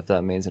 if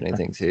that means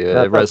anything to you.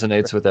 It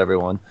resonates with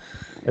everyone.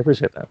 I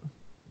appreciate that.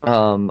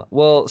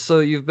 Well, so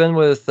you've been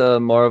with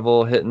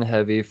Marvel hitting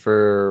heavy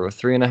for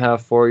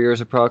 3.5, 4 years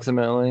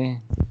approximately.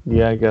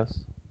 Yeah, I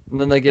guess. And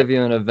then they give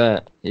you an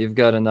event. You've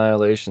got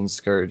Annihilation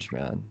Scourge,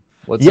 man.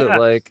 What's it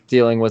like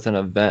dealing with an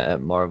event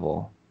at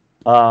Marvel?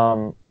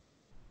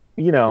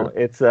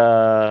 It's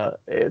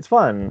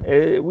fun.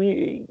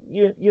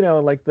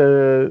 Like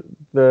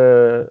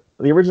the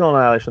original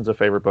Annihilation's a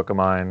favorite book of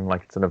mine.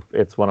 Like,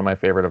 it's one of my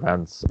favorite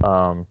events.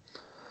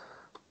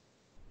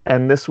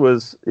 And this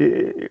was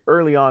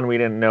early on. We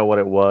didn't know what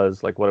it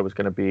was, like what it was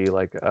going to be.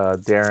 Like,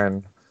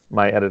 Darren,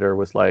 my editor,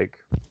 was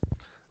like,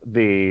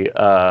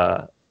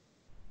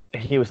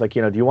 he was like,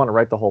 do you want to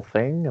write the whole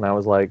thing? And I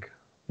was like,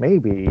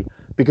 maybe,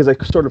 because I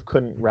sort of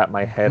couldn't wrap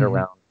my head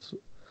around.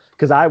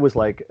 Because I was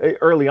like,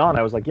 early on,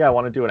 I was like, yeah, I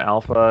want to do an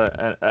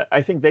alpha. And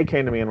I think they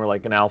came to me and were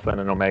like, an alpha and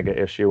an omega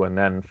issue, and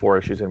then 4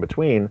 issues in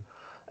between.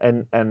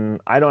 And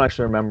I don't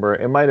actually remember.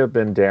 It might have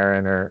been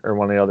Darren or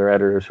one of the other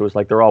editors who was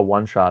like, they're all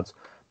one shots.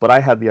 But I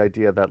had the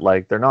idea that,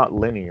 like, they're not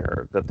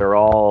linear, that they're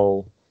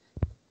all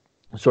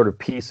sort of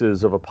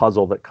pieces of a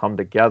puzzle that come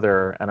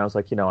together. And I was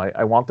like,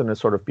 I want them to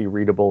sort of be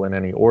readable in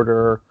any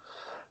order.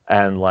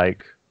 And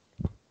like,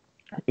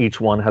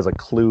 each one has a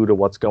clue to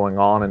what's going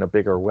on in a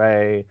bigger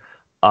way.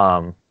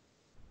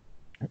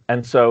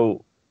 And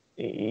so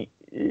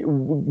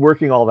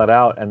working all that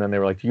out, and then they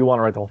were like, do you want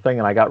to write the whole thing?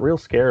 And I got real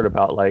scared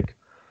about like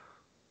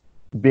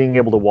being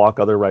able to walk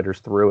other writers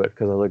through it,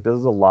 because I was like, this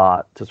is a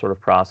lot to sort of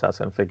process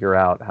and figure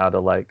out how to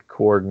like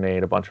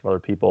coordinate a bunch of other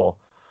people.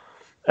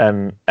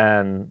 And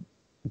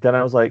then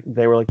I was like,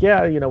 they were like,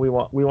 yeah, we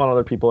want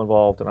other people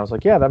involved. And I was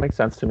like, yeah, that makes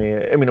sense to me.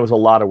 I mean, it was a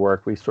lot of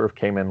work. We sort of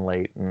came in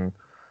late and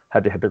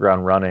had to hit the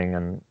ground running.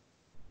 And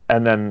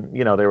then,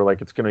 they were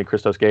like, it's going to be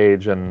Christos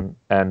Gage and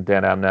Dan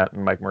Abnett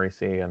and Mike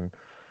Morisi. And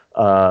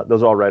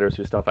those are all writers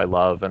whose stuff I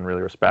love and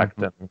really respect.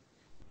 Mm-hmm.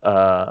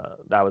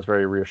 And that was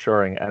very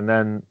reassuring. And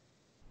then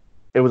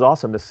it was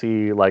awesome to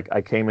see, like,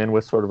 I came in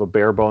with sort of a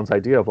bare bones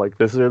idea of like,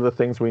 this are the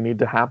things we need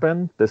to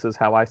happen. This is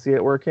how I see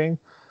it working.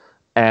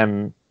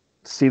 And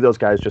see those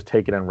guys just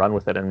take it and run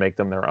with it and make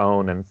them their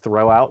own and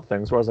throw out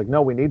things where I was like,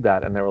 no, we need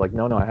that. And they were like,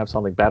 no, I have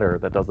something better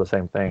that does the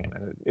same thing.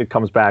 And it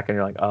comes back and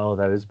you're like, oh,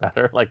 that is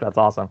better. Like, that's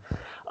awesome.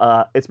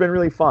 It's been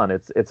really fun.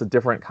 It's a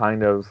different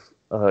kind of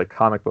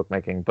comic book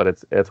making,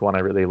 but it's one I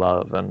really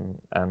love.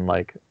 And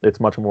like, it's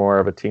much more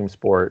of a team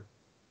sport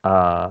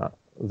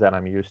than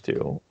I'm used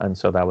to. And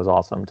so that was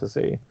awesome to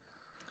see.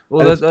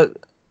 Well,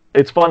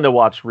 it's fun to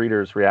watch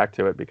readers react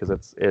to it, because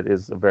it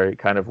is a very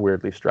kind of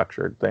weirdly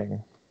structured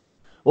thing.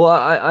 Well,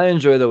 I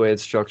enjoy the way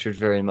it's structured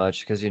very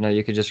much, because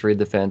you could just read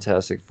the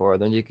Fantastic Four,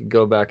 then you could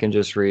go back and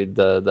just read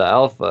the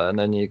Alpha, and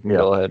then you can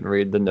go ahead and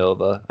read the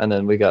Nova, and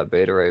then we got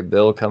Beta Ray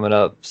Bill coming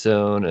up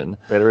soon, and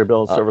Beta Ray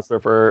Bill, Silver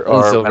Surfer,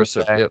 or Silver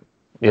Surfer,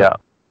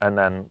 yep. And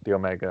then the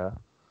Omega.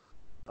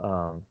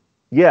 I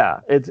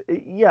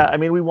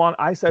mean,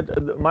 I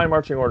said my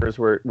marching orders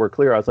were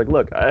clear. I was like,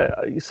 look,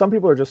 some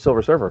people are just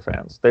Silver Surfer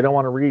fans. They don't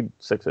want to read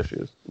 6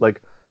 issues.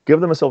 Like, give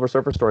them a Silver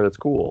Surfer story that's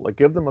cool. Like,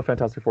 give them a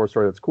Fantastic Four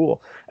story that's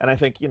cool. And I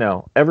think,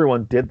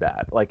 everyone did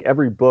that. Like,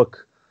 every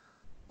book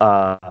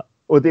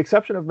with the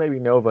exception of maybe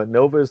Nova.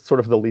 Nova is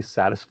sort of the least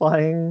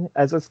satisfying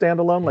as a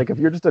standalone. Like if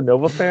you're just a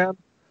Nova fan,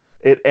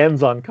 it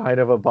ends on kind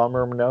of a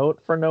bummer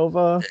note for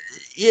Nova.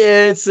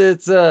 Yeah,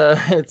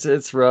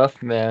 it's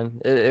rough,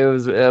 man. It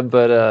was,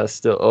 but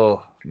still,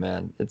 oh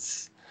man,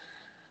 it's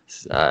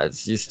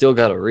you still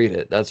got to read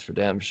it. That's for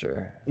damn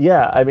sure.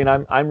 Yeah, I mean,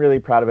 I'm really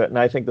proud of it, and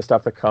I think the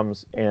stuff that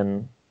comes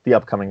in the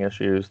upcoming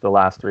issues, the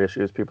last 3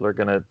 issues, people are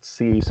going to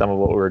see some of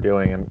what we were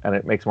doing, and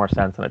it makes more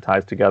sense and it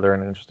ties together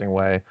in an interesting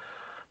way.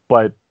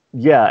 But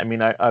yeah, I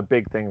mean, a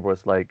big thing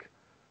was like,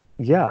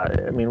 yeah,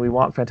 I mean, we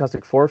want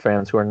Fantastic Four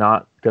fans who are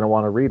not going to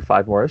want to read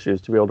 5 more issues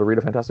to be able to read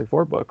a Fantastic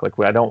Four book. Like,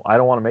 I don't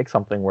want to make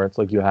something where it's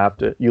like you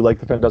like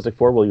the Fantastic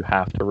Four, well, you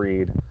have to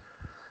read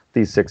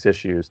these 6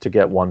 issues to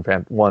get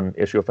one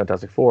issue of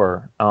Fantastic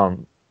Four.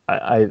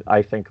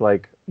 I think,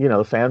 like,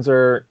 the fans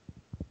are,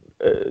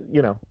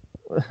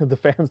 the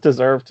fans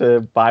deserve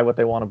to buy what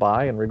they want to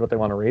buy and read what they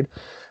want to read.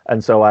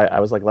 And so I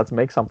was like, let's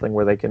make something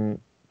where they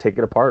can take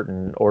it apart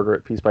and order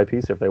it piece by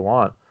piece if they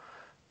want.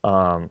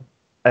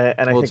 And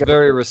I think it's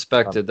very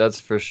respected, that's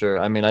for sure.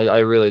 I mean, I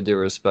really do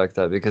respect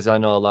that, because I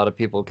know a lot of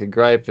people could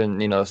gripe and,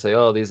 say,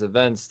 oh, these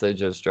events, they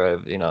just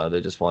drive,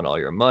 they just want all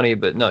your money.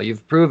 But no,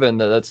 you've proven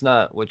that that's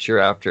not what you're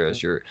after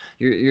as you're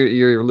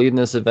leading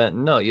this event.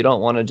 No, you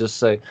don't want to just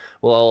say,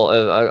 well,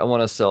 I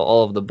want to sell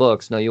all of the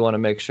books. No, you want to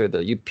make sure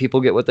that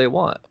people get what they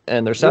want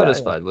and they're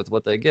satisfied with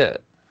what they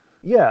get.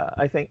 Yeah,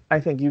 I think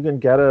you can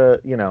get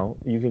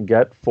you can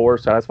get 4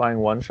 satisfying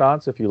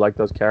one-shots if you like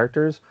those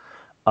characters.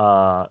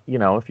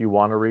 If you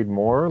want to read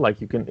more,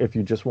 like you can, if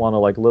you just want a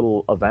like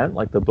little event,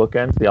 like the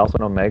bookends, the Alpha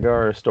and Omega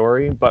or a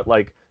story. But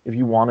like, if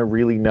you want to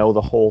really know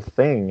the whole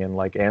thing and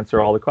like answer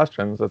all the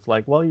questions, it's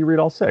like, well, you read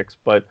all 6.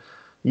 But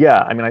yeah,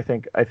 I mean, I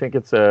think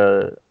it's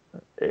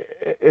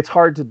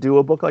hard to do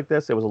a book like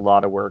this. It was a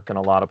lot of work and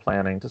a lot of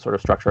planning to sort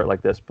of structure it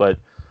like this. But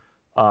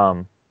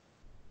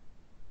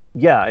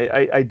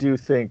yeah, I do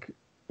think,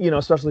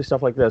 especially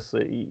stuff like this,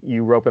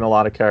 you rope in a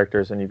lot of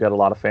characters and you get a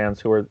lot of fans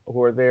who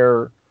are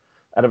there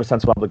out of a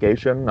sense of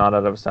obligation, not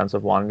out of a sense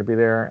of wanting to be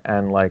there.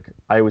 And like,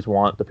 I always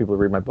want the people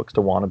who read my books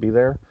to want to be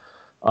there.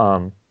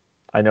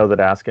 I know that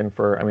asking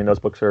for, I mean, those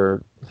books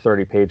are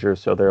 30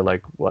 pages, so they're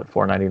like, what,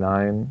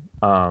 $4.99?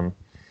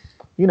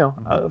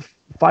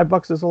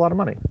 $5 is a lot of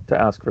money to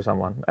ask for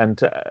someone, and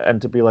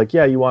to be like,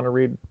 yeah, you want to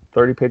read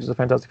 30 pages of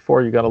Fantastic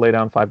Four, you got to lay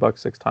down $5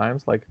 6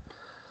 times. Like,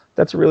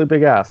 that's a really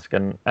big ask.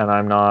 And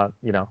I'm not,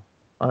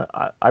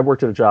 I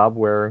worked at a job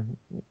where,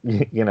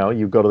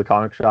 you go to the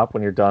comic shop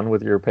when you're done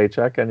with your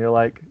paycheck and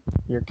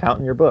you're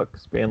counting your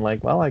books, being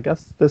like, well, I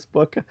guess this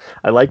book,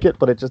 I like it,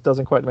 but it just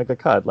doesn't quite make the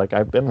cut. Like,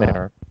 I've been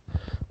there.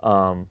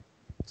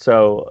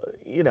 So,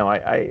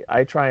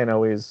 I try and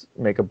always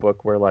make a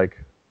book where,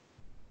 like,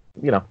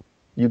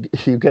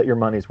 you get your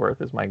money's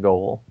worth is my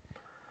goal.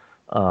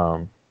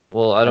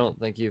 Well, I don't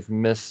think you've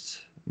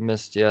missed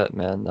yet,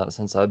 man. Not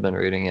since I've been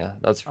reading you.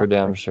 That's for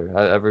damn sure.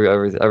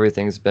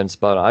 Everything's been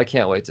spot on. I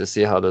can't wait to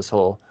see how this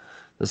whole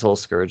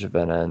Scourge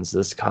event ends.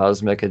 This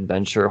cosmic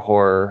adventure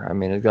horror. I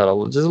mean, it's got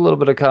just a little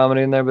bit of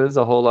comedy in there, but there's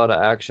a whole lot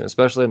of action,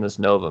 especially in this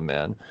Nova,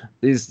 man.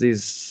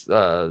 These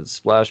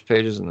splash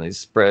pages and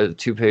these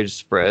 2-page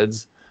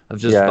spreads of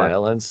just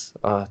violence.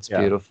 Oh, it's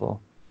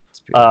beautiful. It's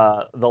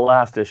beautiful. The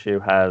last issue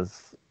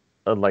has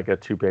like a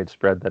 2-page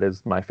spread that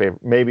is my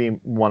favorite, maybe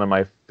one of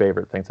my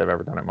favorite things I've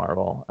ever done at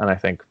Marvel, and I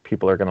think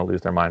people are going to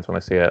lose their minds when they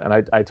see it.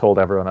 And I told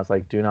everyone, I was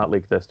like, do not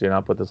leak this, do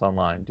not put this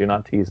online, do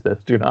not tease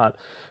this, do not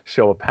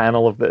show a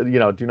panel of the,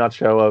 do not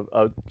show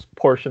a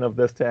portion of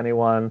this to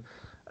anyone.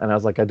 And I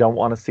was like, I don't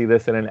want to see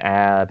this in an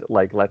ad.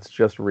 Like, let's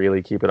just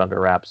really keep it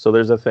under wraps. So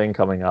there's a thing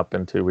coming up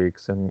in 2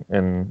 weeks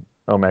in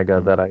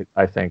Omega that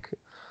I think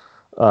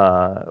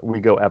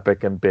we go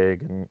epic and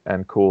big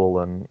and cool,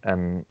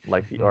 and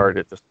like the art,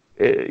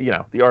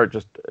 the art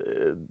just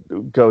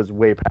goes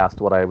way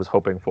past what I was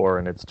hoping for,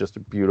 and it's just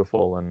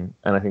beautiful, and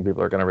I think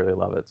people are going to really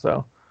love it.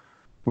 So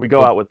we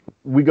go out with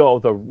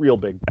a real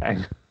big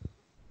bang.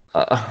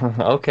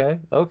 Okay.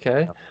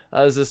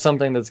 Is this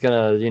something that's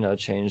gonna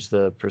change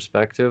the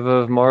perspective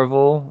of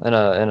Marvel in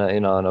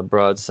a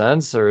broad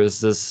sense, or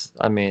is this?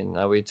 I mean,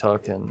 are we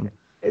talking?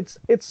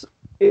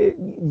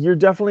 You're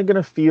definitely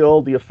going to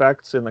feel the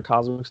effects in the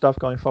cosmic stuff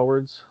going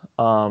forwards.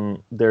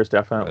 There's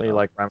definitely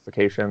like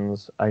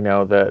ramifications. I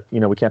know that,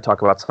 we can't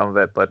talk about some of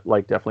it, but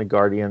like definitely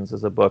Guardians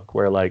is a book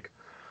where like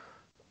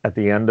at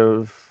the end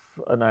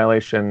of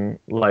Annihilation,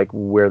 like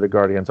where the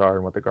Guardians are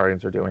and what the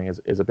Guardians are doing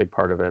is a big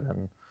part of it.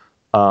 And,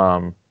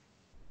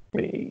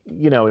 we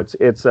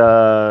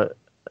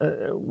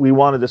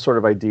wanted this sort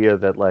of idea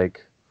that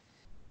like,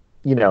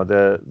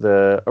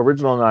 the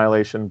original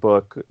Annihilation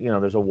book,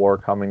 there's a war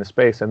coming to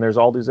space, and there's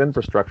all these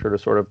infrastructure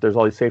to there's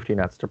all these safety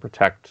nets to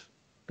protect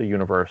the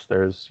universe.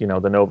 There's, the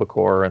Nova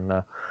Corps and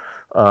the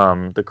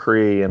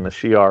Kree and the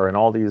Shi'ar and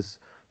all these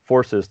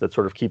forces that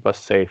sort of keep us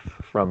safe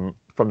from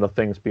the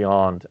things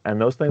beyond. And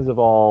those things have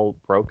all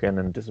broken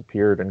and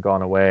disappeared and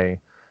gone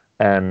away.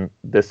 And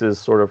this is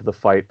sort of the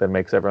fight that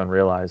makes everyone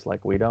realize,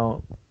 like, we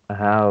don't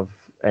have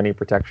any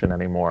protection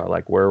anymore.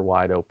 Like, we're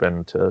wide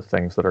open to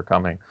things that are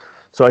coming.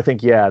 So I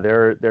think, yeah,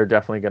 there are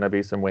definitely going to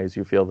be some ways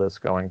you feel this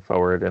going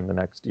forward in the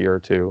next year or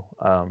two.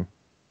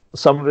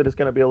 Some of it is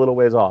going to be a little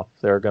ways off.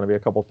 There are going to be a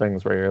couple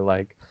things where you're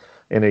like,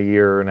 in a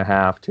year and a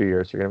half, 2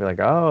 years, you're going to be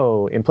like,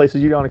 oh, in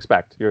places you don't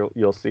expect,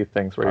 you'll see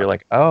things where you're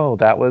like, oh,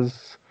 that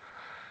was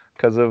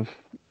because of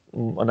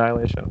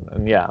Annihilation.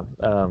 And yeah,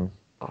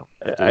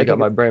 Dude, I got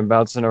my brain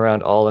bouncing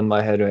around all in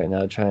my head right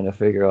now, trying to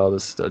figure all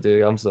this stuff.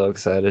 Dude, I'm so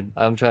excited.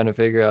 I'm trying to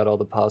figure out all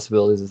the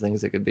possibilities of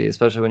things it could be,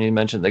 especially when you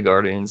mentioned the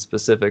Guardians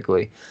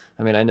specifically.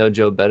 I mean, I know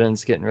Joe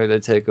Budden's getting ready to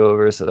take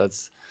over, so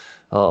that's,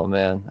 oh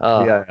man,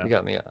 yeah. You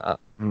got me.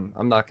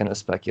 I'm not going to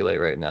speculate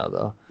right now,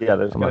 though. Yeah,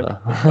 there's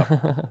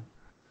gonna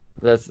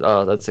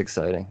That's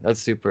exciting. That's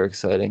super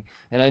exciting.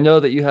 And I know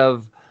that you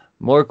have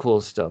more cool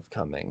stuff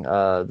coming.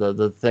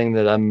 The thing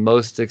that I'm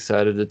most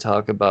excited to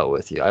talk about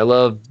with you. I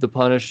love the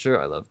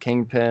Punisher. I love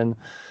Kingpin,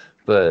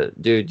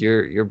 but dude,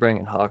 you're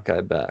bringing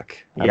Hawkeye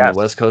back. Yes.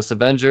 West Coast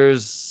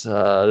Avengers.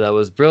 That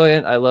was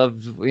brilliant. I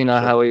loved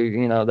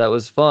how that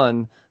was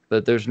fun.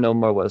 But there's no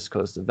more West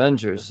Coast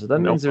Avengers, so that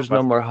means there's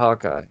no more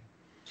Hawkeye.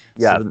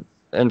 Yeah. So,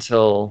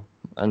 until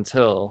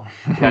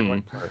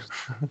January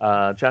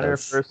 1st. January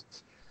 1st,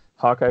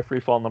 Hawkeye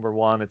Freefall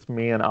 #1. It's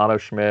me and Otto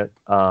Schmidt,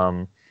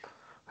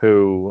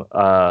 who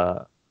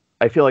I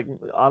feel like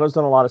Otto's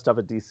done a lot of stuff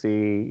at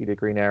DC. He did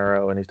Green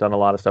Arrow, and he's done a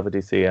lot of stuff at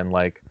DC. And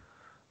like,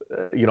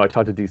 I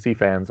talk to DC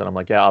fans, and I'm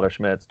like, yeah, Otto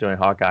Schmidt's doing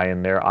Hawkeye,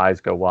 and their eyes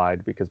go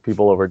wide because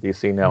people over at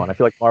DC know. And I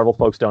feel like Marvel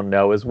folks don't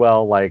know as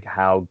well, like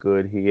how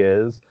good he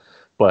is.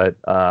 But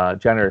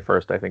January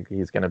 1st, I think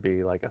he's going to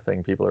be like a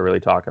thing people are really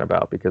talking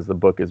about because the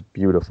book is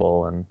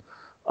beautiful. And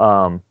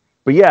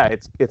but yeah,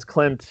 it's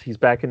Clint. He's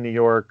back in New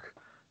York,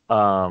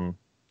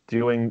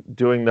 doing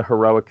the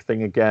heroic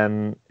thing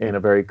again in a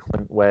very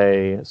Clint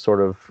way,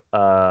 sort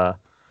of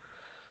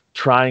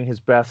trying his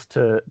best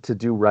to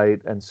do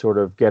right and sort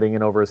of getting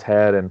in over his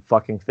head and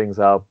fucking things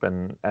up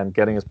and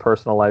getting his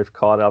personal life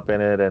caught up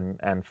in it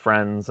and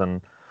friends and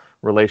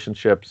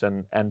relationships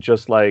and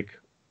just like.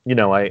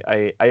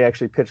 I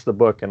actually pitched the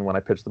book, and when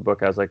I pitched the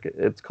book, I was like,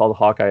 it's called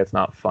Hawkeye, It's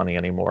Not Funny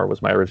Anymore,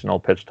 was my original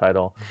pitch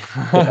title.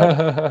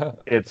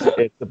 It's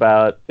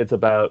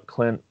about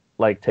Clint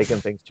like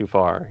taking things too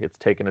far. It's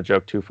taking a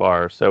joke too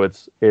far. So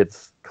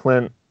it's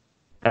Clint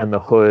and the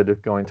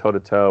Hood going toe to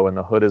toe, and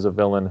the Hood is a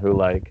villain who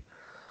like,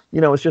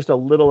 is just a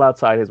little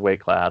outside his weight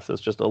class.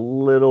 It's just a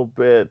little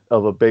bit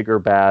of a bigger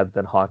bad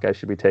than Hawkeye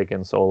should be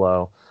taken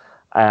solo,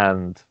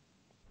 and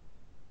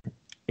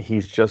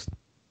he's just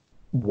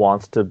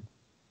wants to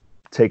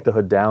take the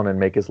Hood down and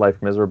make his life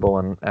miserable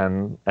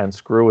and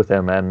screw with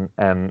him,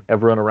 and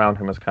everyone around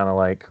him is kind of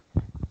like,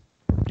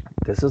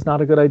 this is not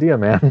a good idea,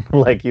 man.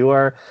 Like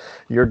you're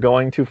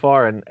going too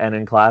far. And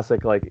in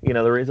classic, like,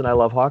 the reason I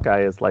love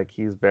Hawkeye is like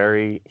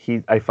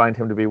I find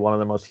him to be one of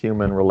the most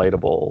human,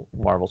 relatable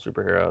Marvel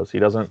superheroes. He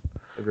doesn't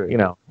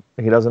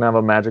he doesn't have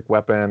a magic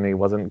weapon. He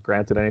wasn't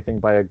granted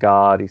anything by a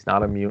god. He's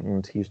not a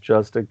mutant. He's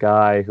just a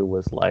guy who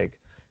was like,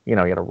 he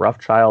had a rough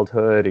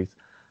childhood. He's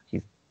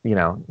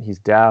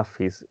deaf.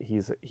 He's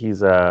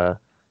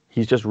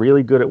just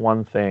really good at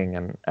one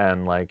thing,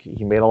 and like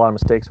he made a lot of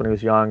mistakes when he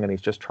was young, and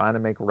he's just trying to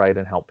make right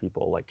and help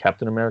people. Like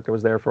Captain America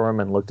was there for him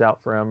and looked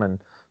out for him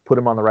and put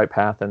him on the right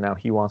path, and now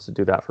he wants to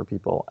do that for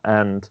people.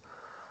 And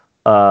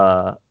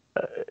I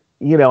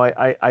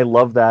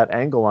love that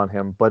angle on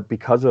him, but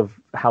because of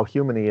how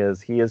human he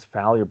is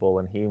fallible,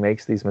 and he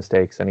makes these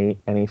mistakes, and he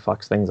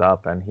fucks things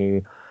up, and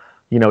he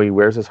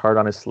wears his heart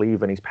on his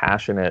sleeve, and he's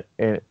passionate,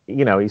 and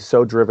he's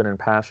so driven and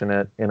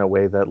passionate in a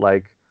way that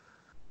like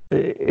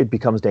it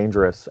becomes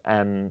dangerous,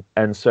 and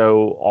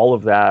so all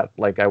of that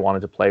like I wanted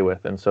to play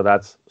with, and so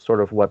that's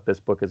sort of what this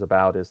book is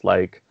about, is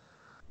like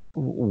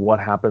what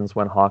happens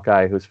when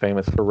Hawkeye, who's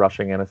famous for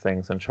rushing into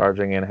things and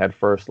charging in head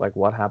first, like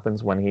what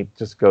happens when he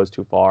just goes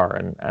too far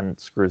and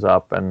screws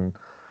up, and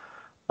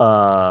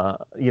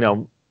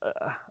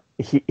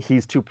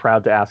he's too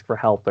proud to ask for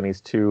help, and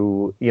he's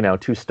too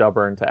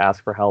stubborn to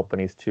ask for help,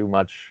 and he's too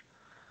much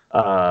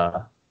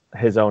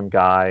his own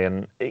guy.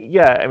 And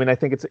yeah, I mean, I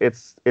think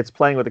it's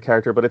playing with the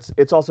character, but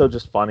it's also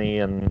just funny,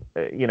 and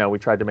we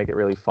tried to make it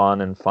really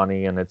fun and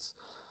funny, and it's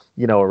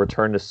a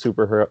return to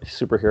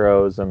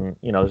superheroes, and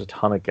there's a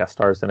ton of guest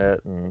stars in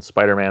it, and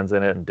Spider-Man's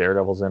in it, and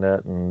Daredevil's in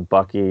it, and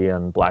Bucky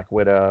and Black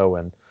Widow,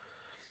 and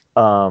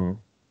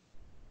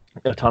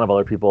a ton of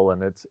other people,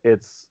 and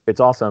it's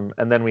awesome.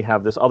 And then we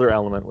have this other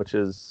element, which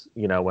is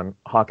when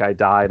Hawkeye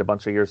died a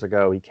bunch of years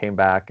ago, he came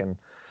back, and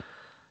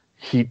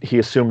he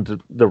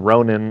assumed the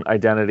Ronin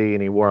identity,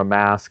 and he wore a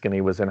mask, and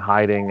he was in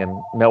hiding,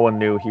 and no one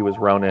knew he was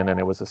Ronin, and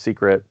it was a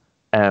secret.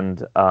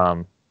 And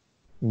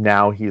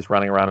now he's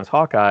running around as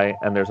Hawkeye,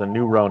 and there's a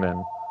new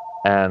Ronin,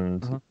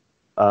 and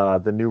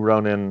the new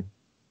Ronin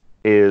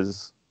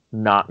is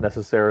not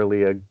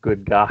necessarily a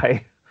good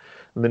guy.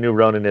 The new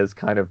Ronin is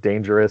kind of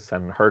dangerous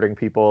and hurting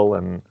people,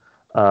 and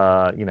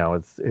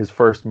it's his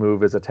first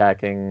move is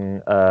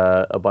attacking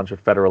a bunch of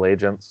federal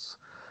agents,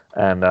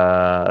 and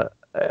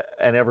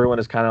and everyone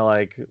is kind of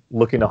like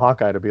looking to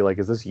Hawkeye to be like,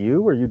 is this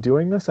you? Are you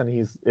doing this? And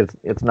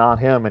it's not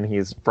him, and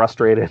he's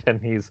frustrated,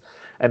 and he's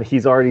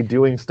already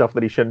doing stuff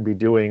that he shouldn't be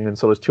doing, and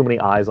so there's too many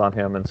eyes on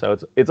him, and so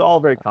it's all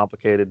very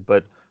complicated.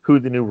 But who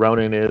the new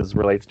Ronin is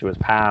relates to his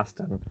past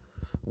and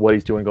what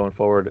he's doing going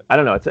forward. I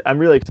don't know. I'm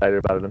really excited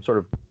about it. I'm sort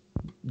of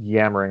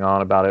yammering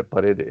on about it,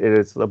 but it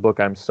is a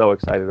book I'm so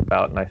excited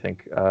about, and I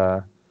think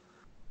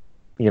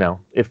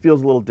it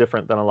feels a little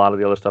different than a lot of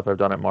the other stuff I've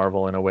done at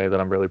Marvel in a way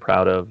that I'm really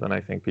proud of, and I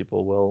think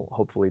people will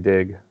hopefully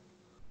dig.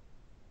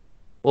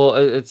 Well,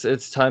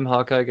 it's time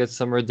Hawkeye gets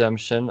some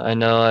redemption. I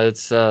know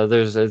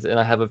and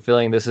I have a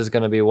feeling this is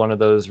going to be one of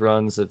those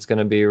runs that's going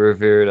to be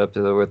revered up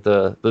to with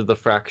the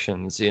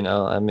fractions.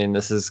 I mean,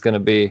 this is going to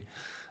be.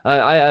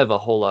 I have a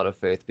whole lot of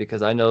faith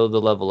because I know the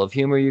level of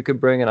humor you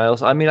could bring, and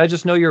I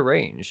just know your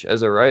range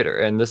as a writer,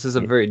 and this is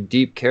a very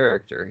deep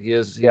character.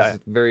 He's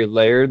very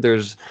layered.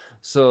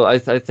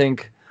 I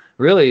think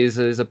really is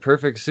a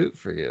perfect suit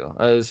for you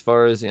as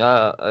far as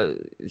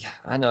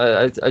I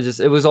know.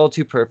 It was all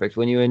too perfect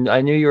when I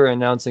knew you were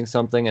announcing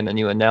something, and then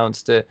you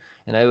announced it,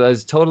 and I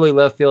was totally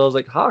left field. I was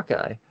like,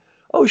 Hawkeye.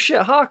 Oh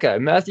shit, Hawkeye,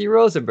 Matthew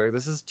Rosenberg.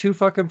 This is too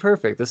fucking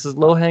perfect. This is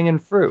low-hanging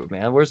fruit,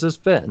 man. Where's this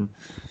been?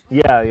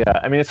 Yeah.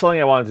 I mean, it's something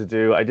I wanted to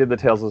do. I did the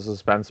Tales of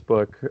Suspense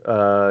book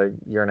a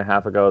year and a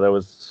half ago. That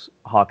was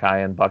Hawkeye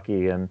and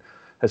Bucky. And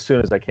as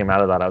soon as I came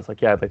out of that, I was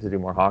like, yeah, I'd like to do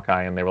more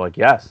Hawkeye. And they were like,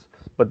 yes.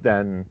 But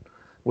then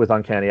with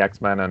Uncanny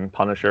X-Men and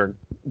Punisher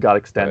got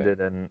extended,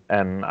 right.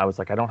 and I was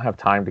like, I don't have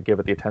time to give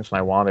it the attention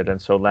I wanted. And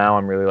so now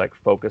I'm really like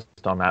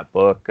focused on that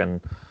book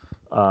and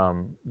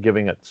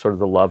giving it sort of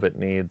the love it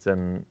needs,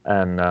 and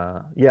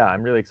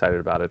I'm really excited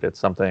about it. It's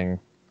something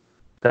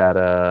that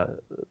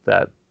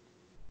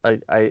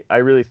I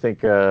really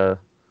think I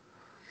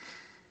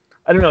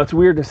don't know. It's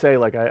weird to say.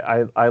 Like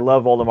I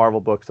love all the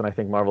Marvel books, and I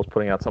think Marvel's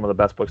putting out some of the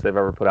best books they've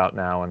ever put out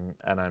now,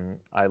 and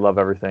I love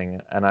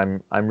everything, and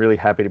I'm really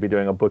happy to be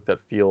doing a book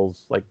that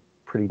feels like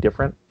pretty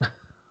different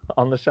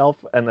on the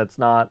shelf, and that's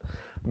not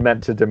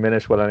meant to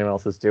diminish what anyone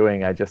else is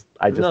doing. I just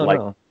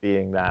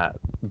being that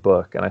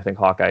book, and I think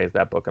Hawkeye is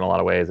that book in a lot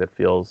of ways. It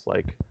feels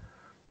like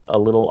a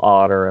little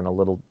odder and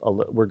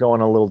we're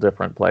going a little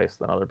different place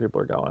than other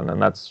people are going,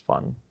 and that's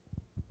fun.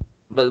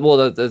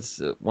 But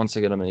that's once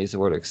again I'm gonna use the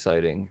word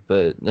exciting,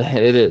 but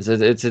it is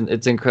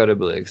it's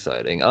incredibly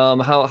exciting.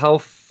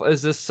 How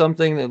is this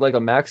something that, like a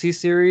maxi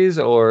series,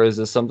 or is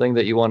this something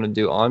that you want to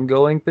do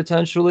ongoing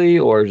potentially,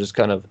 or just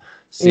kind of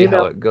see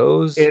how it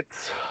goes?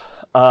 It's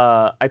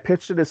I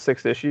pitched it as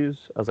 6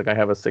 issues. I was like, I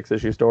have a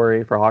 6-issue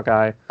story for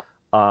Hawkeye.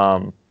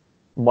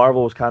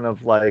 Marvel was kind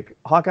of like,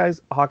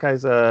 Hawkeye's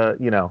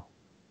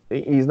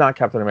he's not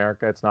Captain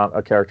America. It's not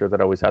a character that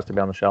always has to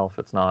be on the shelf.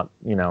 It's not,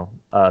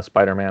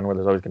 Spider-Man where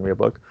there's always going to be a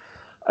book.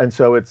 And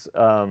so it's,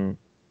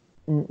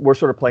 we're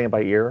sort of playing it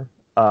by ear.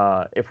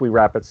 If we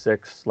wrap at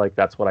 6, like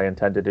that's what I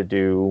intended to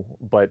do.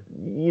 But,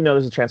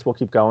 there's a chance we'll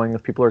keep going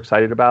if people are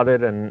excited about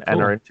it and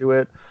are into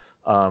it.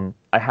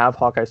 I have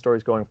Hawkeye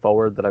stories going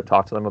forward that I've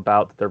talked to them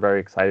about that they're very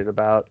excited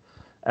about.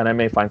 And I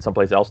may find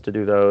someplace else to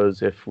do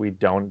those if we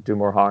don't do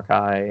more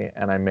Hawkeye,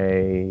 and I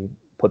may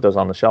put those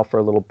on the shelf for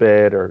a little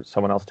bit, or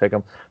someone else take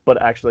them.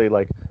 But actually,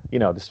 like,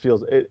 this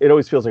feels, it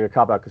always feels like a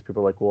cop-out because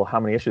people are like, well, how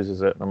many issues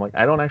is it? And I'm like,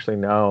 I don't actually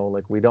know.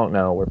 Like, we don't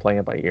know. We're playing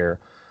it by ear.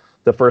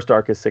 The first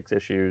arc is 6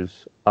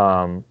 issues,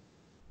 and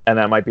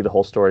that might be the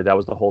whole story. That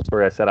was the whole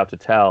story I set out to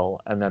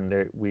tell. And then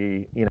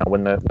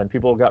when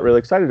people got really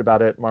excited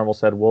about it, Marvel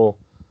said, well,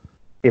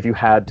 if you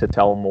had to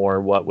tell more,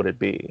 what would it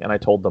be? And I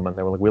told them, and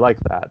they were like, we like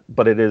that.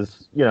 But it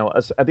is,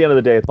 at the end of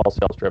the day, it's all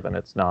sales-driven.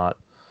 It's not,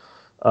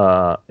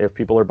 if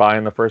people are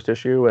buying the first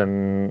issue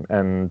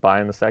and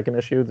buying the second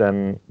issue,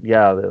 then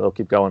yeah, they'll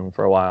keep going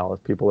for a while.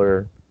 If people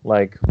are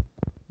like,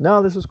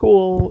 no, this is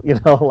cool,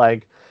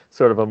 like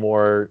sort of a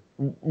more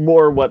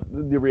what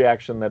the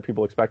reaction that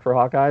people expect for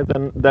Hawkeye,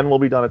 then we'll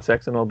be done at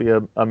 6 and it'll be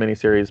a mini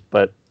series.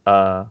 But it's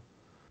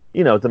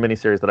a mini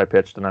series that I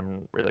pitched, and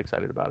I'm really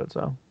excited about it.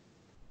 So.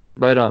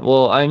 Right on.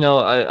 Well, I know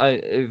I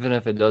even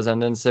if it does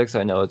end in 6,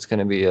 I know it's going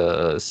to be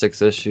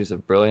 6 issues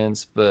of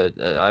brilliance, but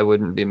I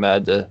wouldn't be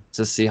mad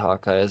to see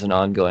Hawkeye as an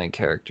ongoing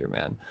character,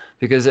 man.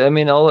 Because I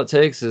mean, all it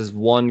takes is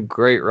one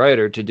great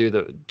writer to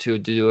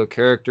do a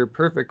character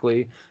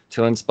perfectly,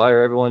 to inspire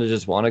everyone to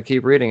just want to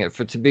keep reading it,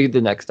 to be the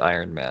next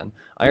Iron Man.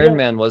 Iron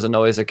Man wasn't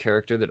always a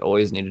character that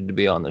always needed to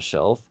be on the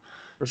shelf.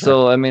 Sure.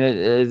 So I mean,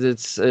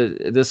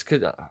 this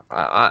could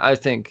I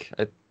think.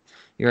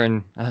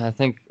 I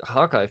think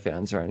Hawkeye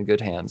fans are in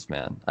good hands,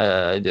 man.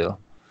 I do.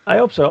 I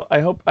hope so. I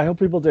hope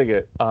people dig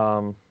it.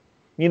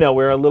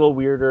 We're a little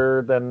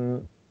weirder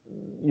than,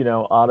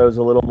 Otto's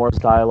a little more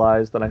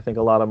stylized than I think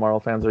a lot of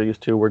Marvel fans are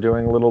used to. We're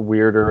doing a little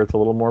weirder. It's a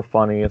little more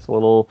funny. It's a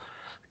little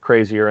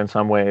crazier in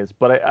some ways.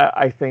 But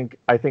I think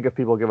if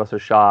people give us a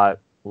shot,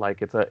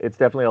 like it's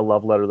definitely a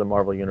love letter to the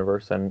Marvel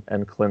Universe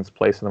and Clint's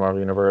place in the Marvel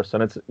Universe.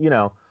 And it's,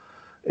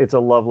 it's a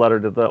love letter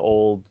to the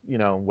old,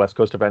 West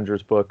Coast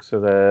Avengers books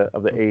of the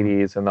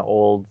 80s and the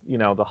old,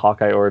 the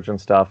Hawkeye origin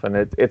stuff. And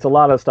it's a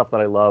lot of stuff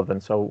that I love.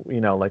 And so,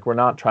 like, we're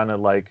not trying to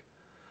like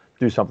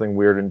do something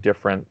weird and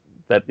different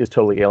that is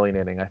totally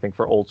alienating. I think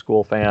for old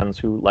school fans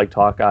who liked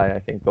Hawkeye, I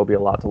think there'll be a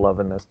lot to love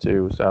in this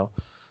too. So,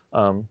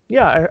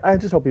 I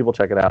just hope people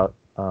check it out.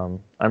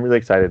 I'm really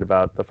excited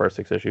about the first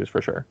 6 issues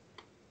for sure.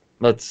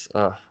 Let's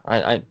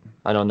I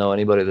don't know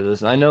anybody that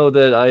is. I know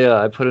that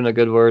I put in a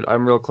good word.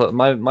 I'm real close.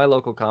 My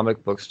local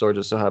comic book store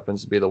just so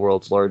happens to be the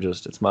world's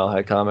largest. It's Mile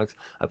High Comics.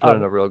 I put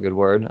in a real good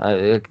word.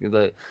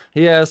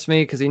 He asked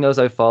me because he knows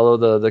I follow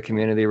the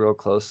community real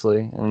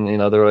closely, and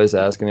they're always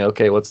asking me,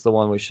 okay, what's the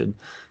one we should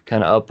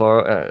kind of up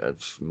our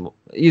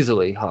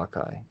easily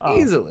Hawkeye.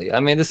 Easily. I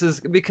mean, this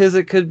is because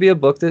it could be a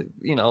book that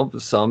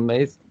some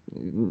may,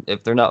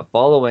 if they're not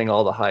following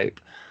all the hype,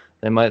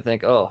 they might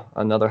think, oh,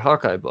 another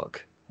Hawkeye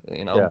book.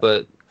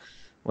 But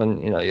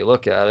when you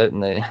look at it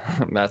and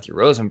Matthew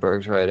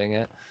Rosenberg's writing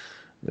it,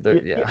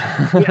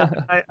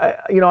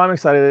 I'm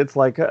excited. It's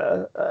like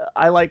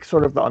I like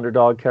sort of the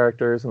underdog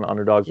characters and the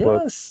underdog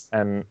books,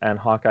 and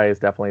Hawkeye is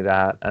definitely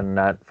that, and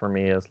that for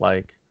me is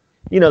like,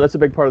 that's a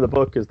big part of the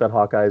book, is that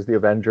Hawkeye is the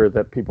Avenger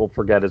that people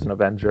forget is an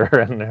Avenger,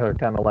 and they're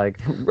kind of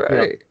like,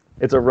 right.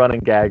 It's a running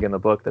gag in the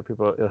book that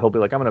he'll be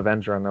like, I'm an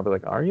Avenger, and they'll be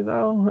like, are you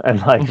though?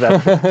 And like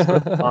that's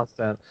sort of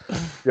constant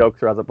joke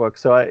throughout the book.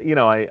 So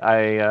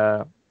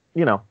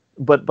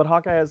but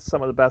Hawkeye has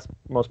some of the best,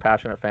 most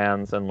passionate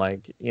fans, and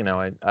like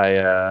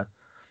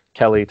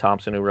Kelly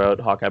Thompson, who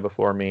wrote Hawkeye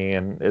before me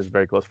and is a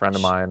very close friend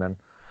of mine, and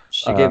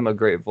she gave him a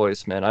great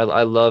voice, man.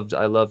 I loved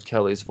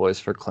Kelly's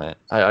voice for Clint.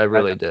 I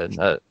really did.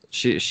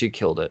 She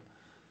killed it.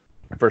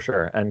 For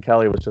sure. And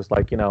Kelly was just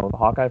like,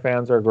 Hawkeye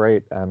fans are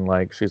great, and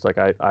like she's like,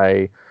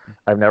 I've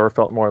never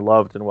felt more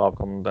loved and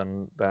welcomed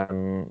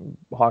than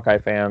Hawkeye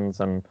fans,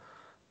 and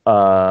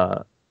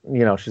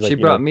she's like, she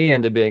brought me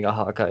into being a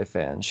Hawkeye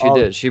fan. She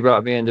did. She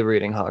brought me into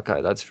reading Hawkeye,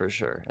 that's for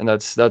sure. And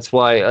that's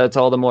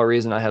all the more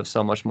reason I have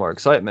so much more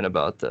excitement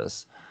about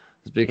this.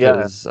 It's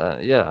because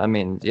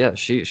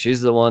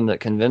she's the one that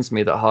convinced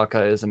me that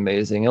Hawkeye is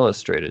amazing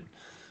illustrated.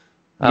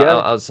 On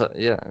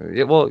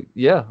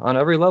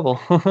every level.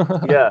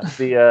 That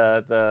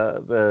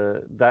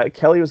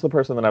Kelly was the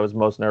person that I was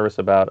most nervous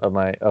about of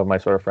my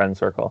sort of friend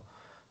circle,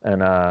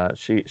 and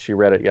she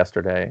read it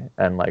yesterday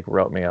and like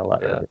wrote me a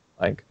letter.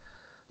 Like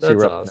she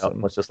wrote a note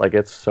and was just like,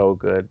 it's so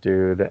good,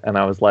 dude. And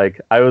I was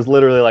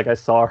literally like, I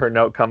saw her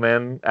note come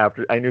in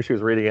after I knew she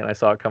was reading it, and I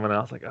saw it come in, and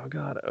I was like, oh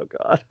god.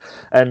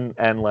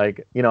 And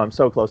like, I'm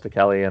so close to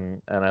Kelly,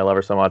 and I love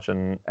her so much,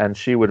 and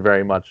she would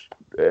very much,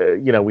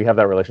 we have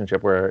that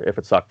relationship where if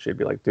it sucked, she'd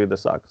be like, dude,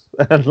 this sucks.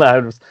 And I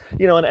was,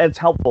 and it's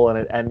helpful,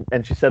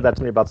 and she said that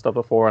to me about stuff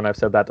before, and I've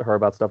said that to her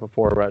about stuff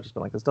before, where I've just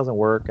been like, this doesn't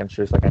work, and she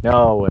was like, I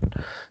know, and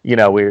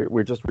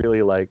we're just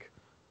really like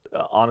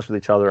honest with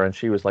each other, and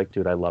she was like,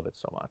 dude, I love it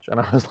so much. And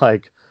I was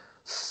like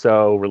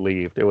so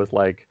relieved. It was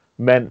like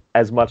meant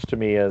as much to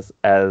me as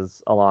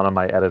Alana,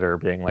 my editor,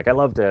 being like, I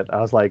loved it.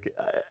 I was like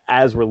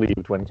as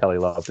relieved when Kelly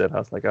loved it. I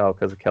was like, oh,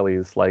 because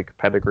Kelly's like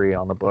pedigree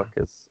on the book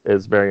is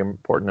very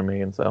important to me,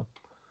 and so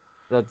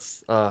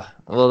that's I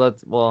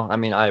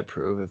mean, I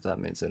approve, if that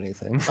means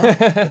anything.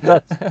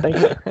 Thank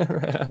you.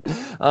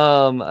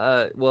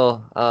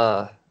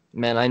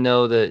 Man, I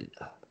know that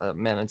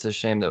it's a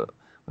shame that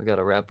we got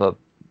to wrap up.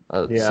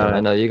 So I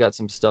know you got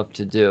some stuff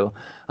to do.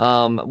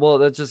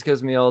 That just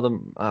gives me all the.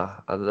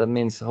 That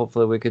means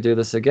hopefully we could do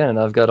this again, and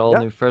I've got all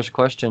new, fresh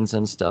questions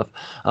and stuff.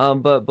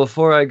 But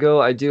before I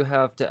go, I do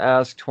have to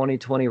ask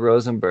 2020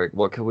 Rosenberg,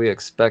 what can we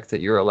expect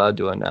that you're allowed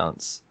to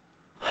announce?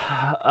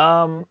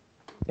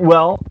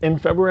 Well, in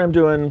February I'm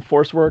doing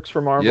Force Works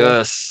for Marvel.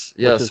 Yes,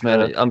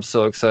 man. Good. I'm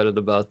so excited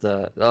about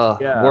that.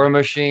 War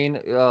Machine.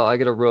 I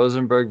get a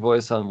Rosenberg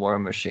voice on War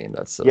Machine.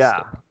 That's so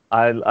sick.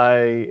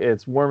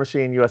 It's War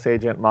Machine, U.S.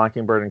 Agent,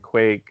 Mockingbird, and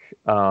Quake.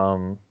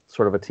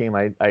 Sort of a team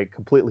I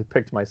completely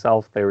picked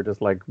myself. They were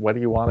just like, what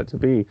do you want it to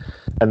be?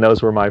 And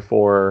those were my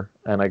 4,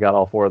 and I got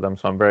all 4 of them,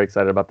 so I'm very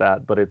excited about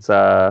that. But it's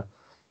tying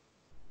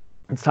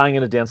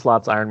into Dan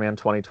Slott's Iron Man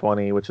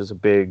 2020, which is a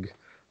big,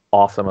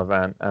 awesome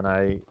event.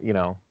 And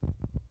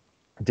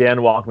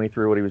Dan walked me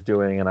through what he was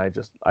doing, and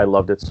I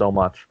loved it so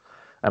much.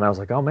 And I was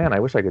like, oh man, I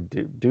wish I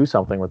could do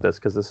something with this,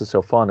 because this is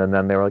so fun. And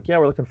then they were like, yeah,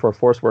 we're looking for a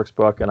Force Works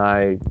book, and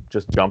I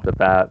just jumped at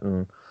that.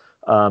 And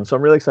so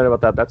I'm really excited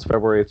about that. That's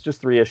February. It's just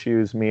 3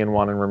 issues, me and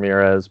Juan and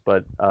Ramirez,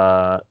 but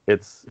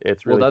it's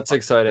really that's fun.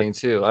 Exciting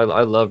too.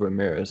 I love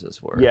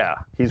Ramirez's work. Yeah,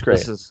 he's great.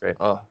 This is great.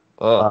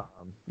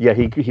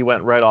 He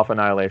went right off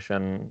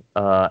Annihilation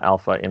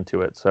Alpha into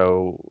it.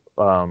 So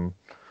I've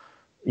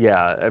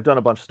done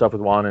a bunch of stuff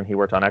with Juan, and he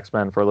worked on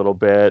X-Men for a little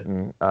bit,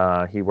 and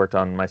he worked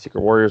on my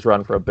Secret Warriors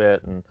run for a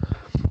bit, and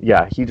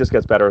he just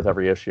gets better with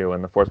every issue,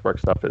 and the Force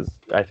Works stuff is,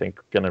 I think,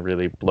 going to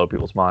really blow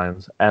people's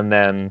minds. And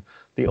then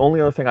the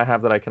only other thing I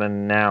have that I can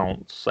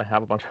announce, I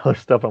have a bunch of other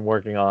stuff I'm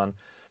working on,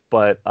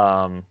 but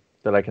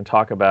that I can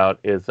talk about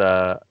is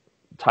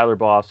Tyler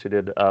Boss, who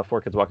did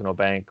 4 Kids Walk Into a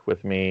Bank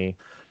with me.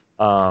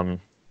 There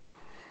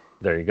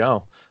you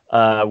go.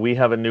 We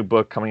have a new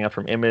book coming out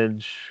from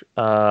Image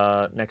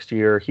next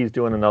year. He's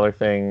doing another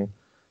thing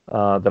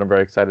that I'm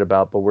very excited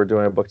about, but we're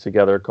doing a book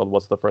together called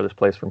What's the Furthest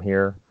Place from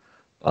Here,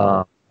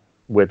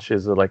 which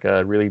is like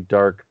a really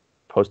dark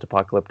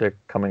post-apocalyptic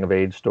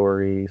coming-of-age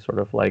story, sort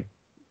of like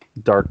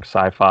dark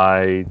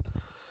sci-fi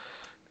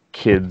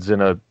kids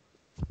in a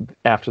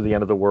after the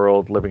end of the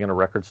world living in a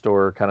record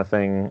store kind of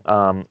thing.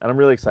 And I'm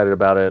really excited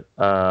about it.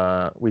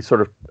 We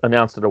sort of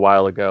announced it a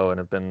while ago and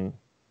have been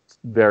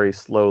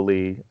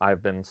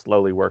I've been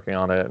slowly working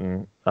on it,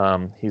 and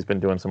he's been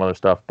doing some other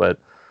stuff, but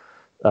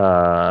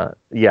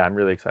yeah, I'm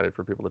really excited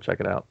for people to check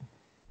it out.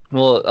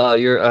 Well,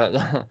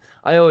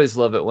 I always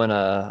love it when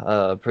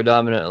a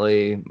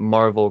predominantly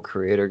Marvel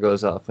creator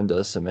goes off and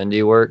does some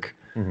indie work,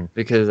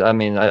 because I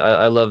mean,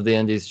 I love the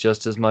indies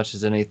just as much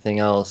as anything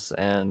else,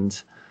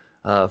 and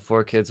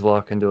Four Kids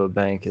Walk Into a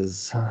Bank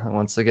is,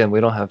 once again,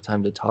 we don't have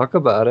time to talk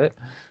about it,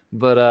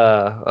 but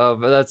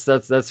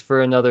that's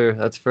for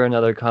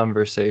another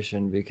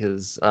conversation,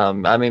 because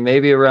I mean,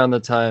 maybe around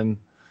the time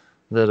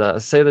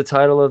that say the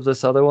title of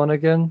this other one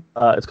again.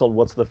 It's called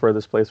What's the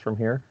Furthest Place from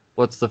Here?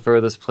 What's the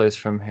furthest place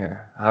from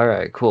here? All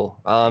right, cool.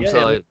 I'm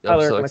so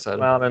excited.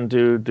 Come out and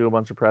do a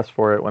bunch of press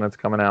for it when it's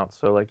coming out.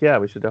 So like, yeah,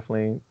 we should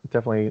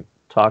definitely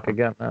talk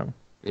again, man.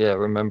 Yeah,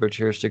 remember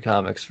Cheers to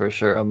Comics for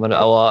sure.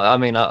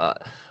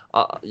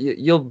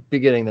 You'll be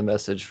getting the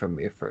message from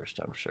me first,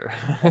 I'm sure.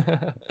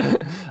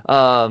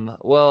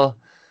 Well,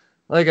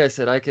 like I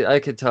said, I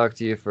could talk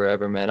to you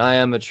forever, man. I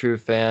am a true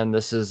fan.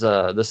 This is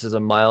a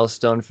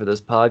milestone for this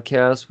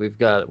podcast. We've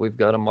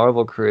got a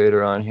Marvel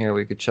creator on here.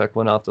 We could check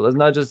one off the list.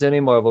 Not just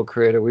any Marvel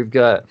creator. We've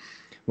got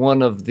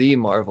one of the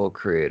Marvel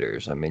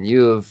creators. I mean,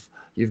 you've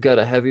got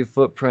a heavy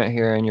footprint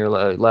here in your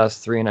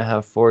last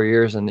 3.5, 4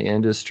 years in the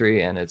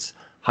industry, and it's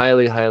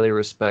highly, highly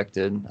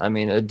respected. I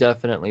mean,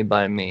 definitely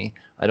by me.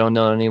 I don't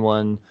know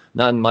anyone,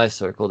 not in my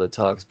circle, that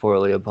talks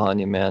poorly upon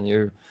you, man.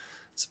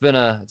 It's been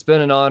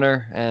an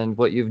honor, and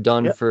what you've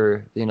done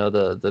for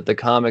the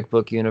comic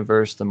book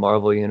universe, the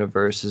Marvel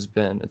universe, it's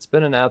been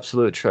an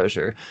absolute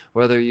treasure.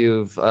 Whether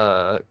you've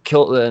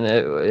killed, and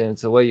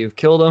it's a way you've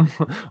killed them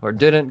or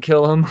didn't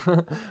kill them,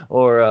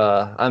 or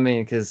I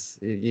mean, because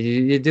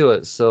you do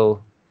it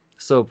so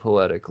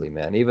poetically,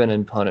 man. Even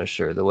in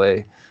Punisher, the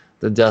way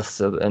the deaths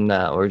in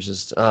that were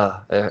just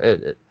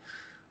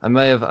I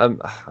may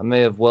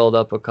have welled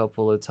up a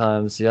couple of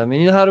times. Yeah, I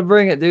mean, you know how to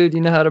bring it, dude.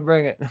 You know how to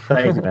bring it.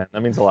 Thank you, man.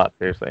 That means a lot,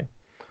 seriously.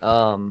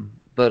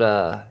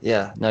 But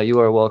yeah, no, you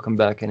are welcome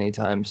back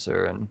anytime,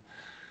 sir. And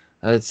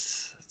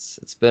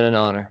it's been an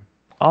honor.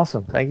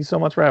 Awesome. Thank you so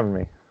much for having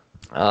me.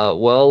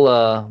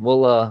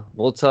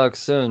 We'll talk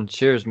soon.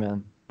 Cheers,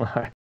 man. All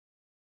right.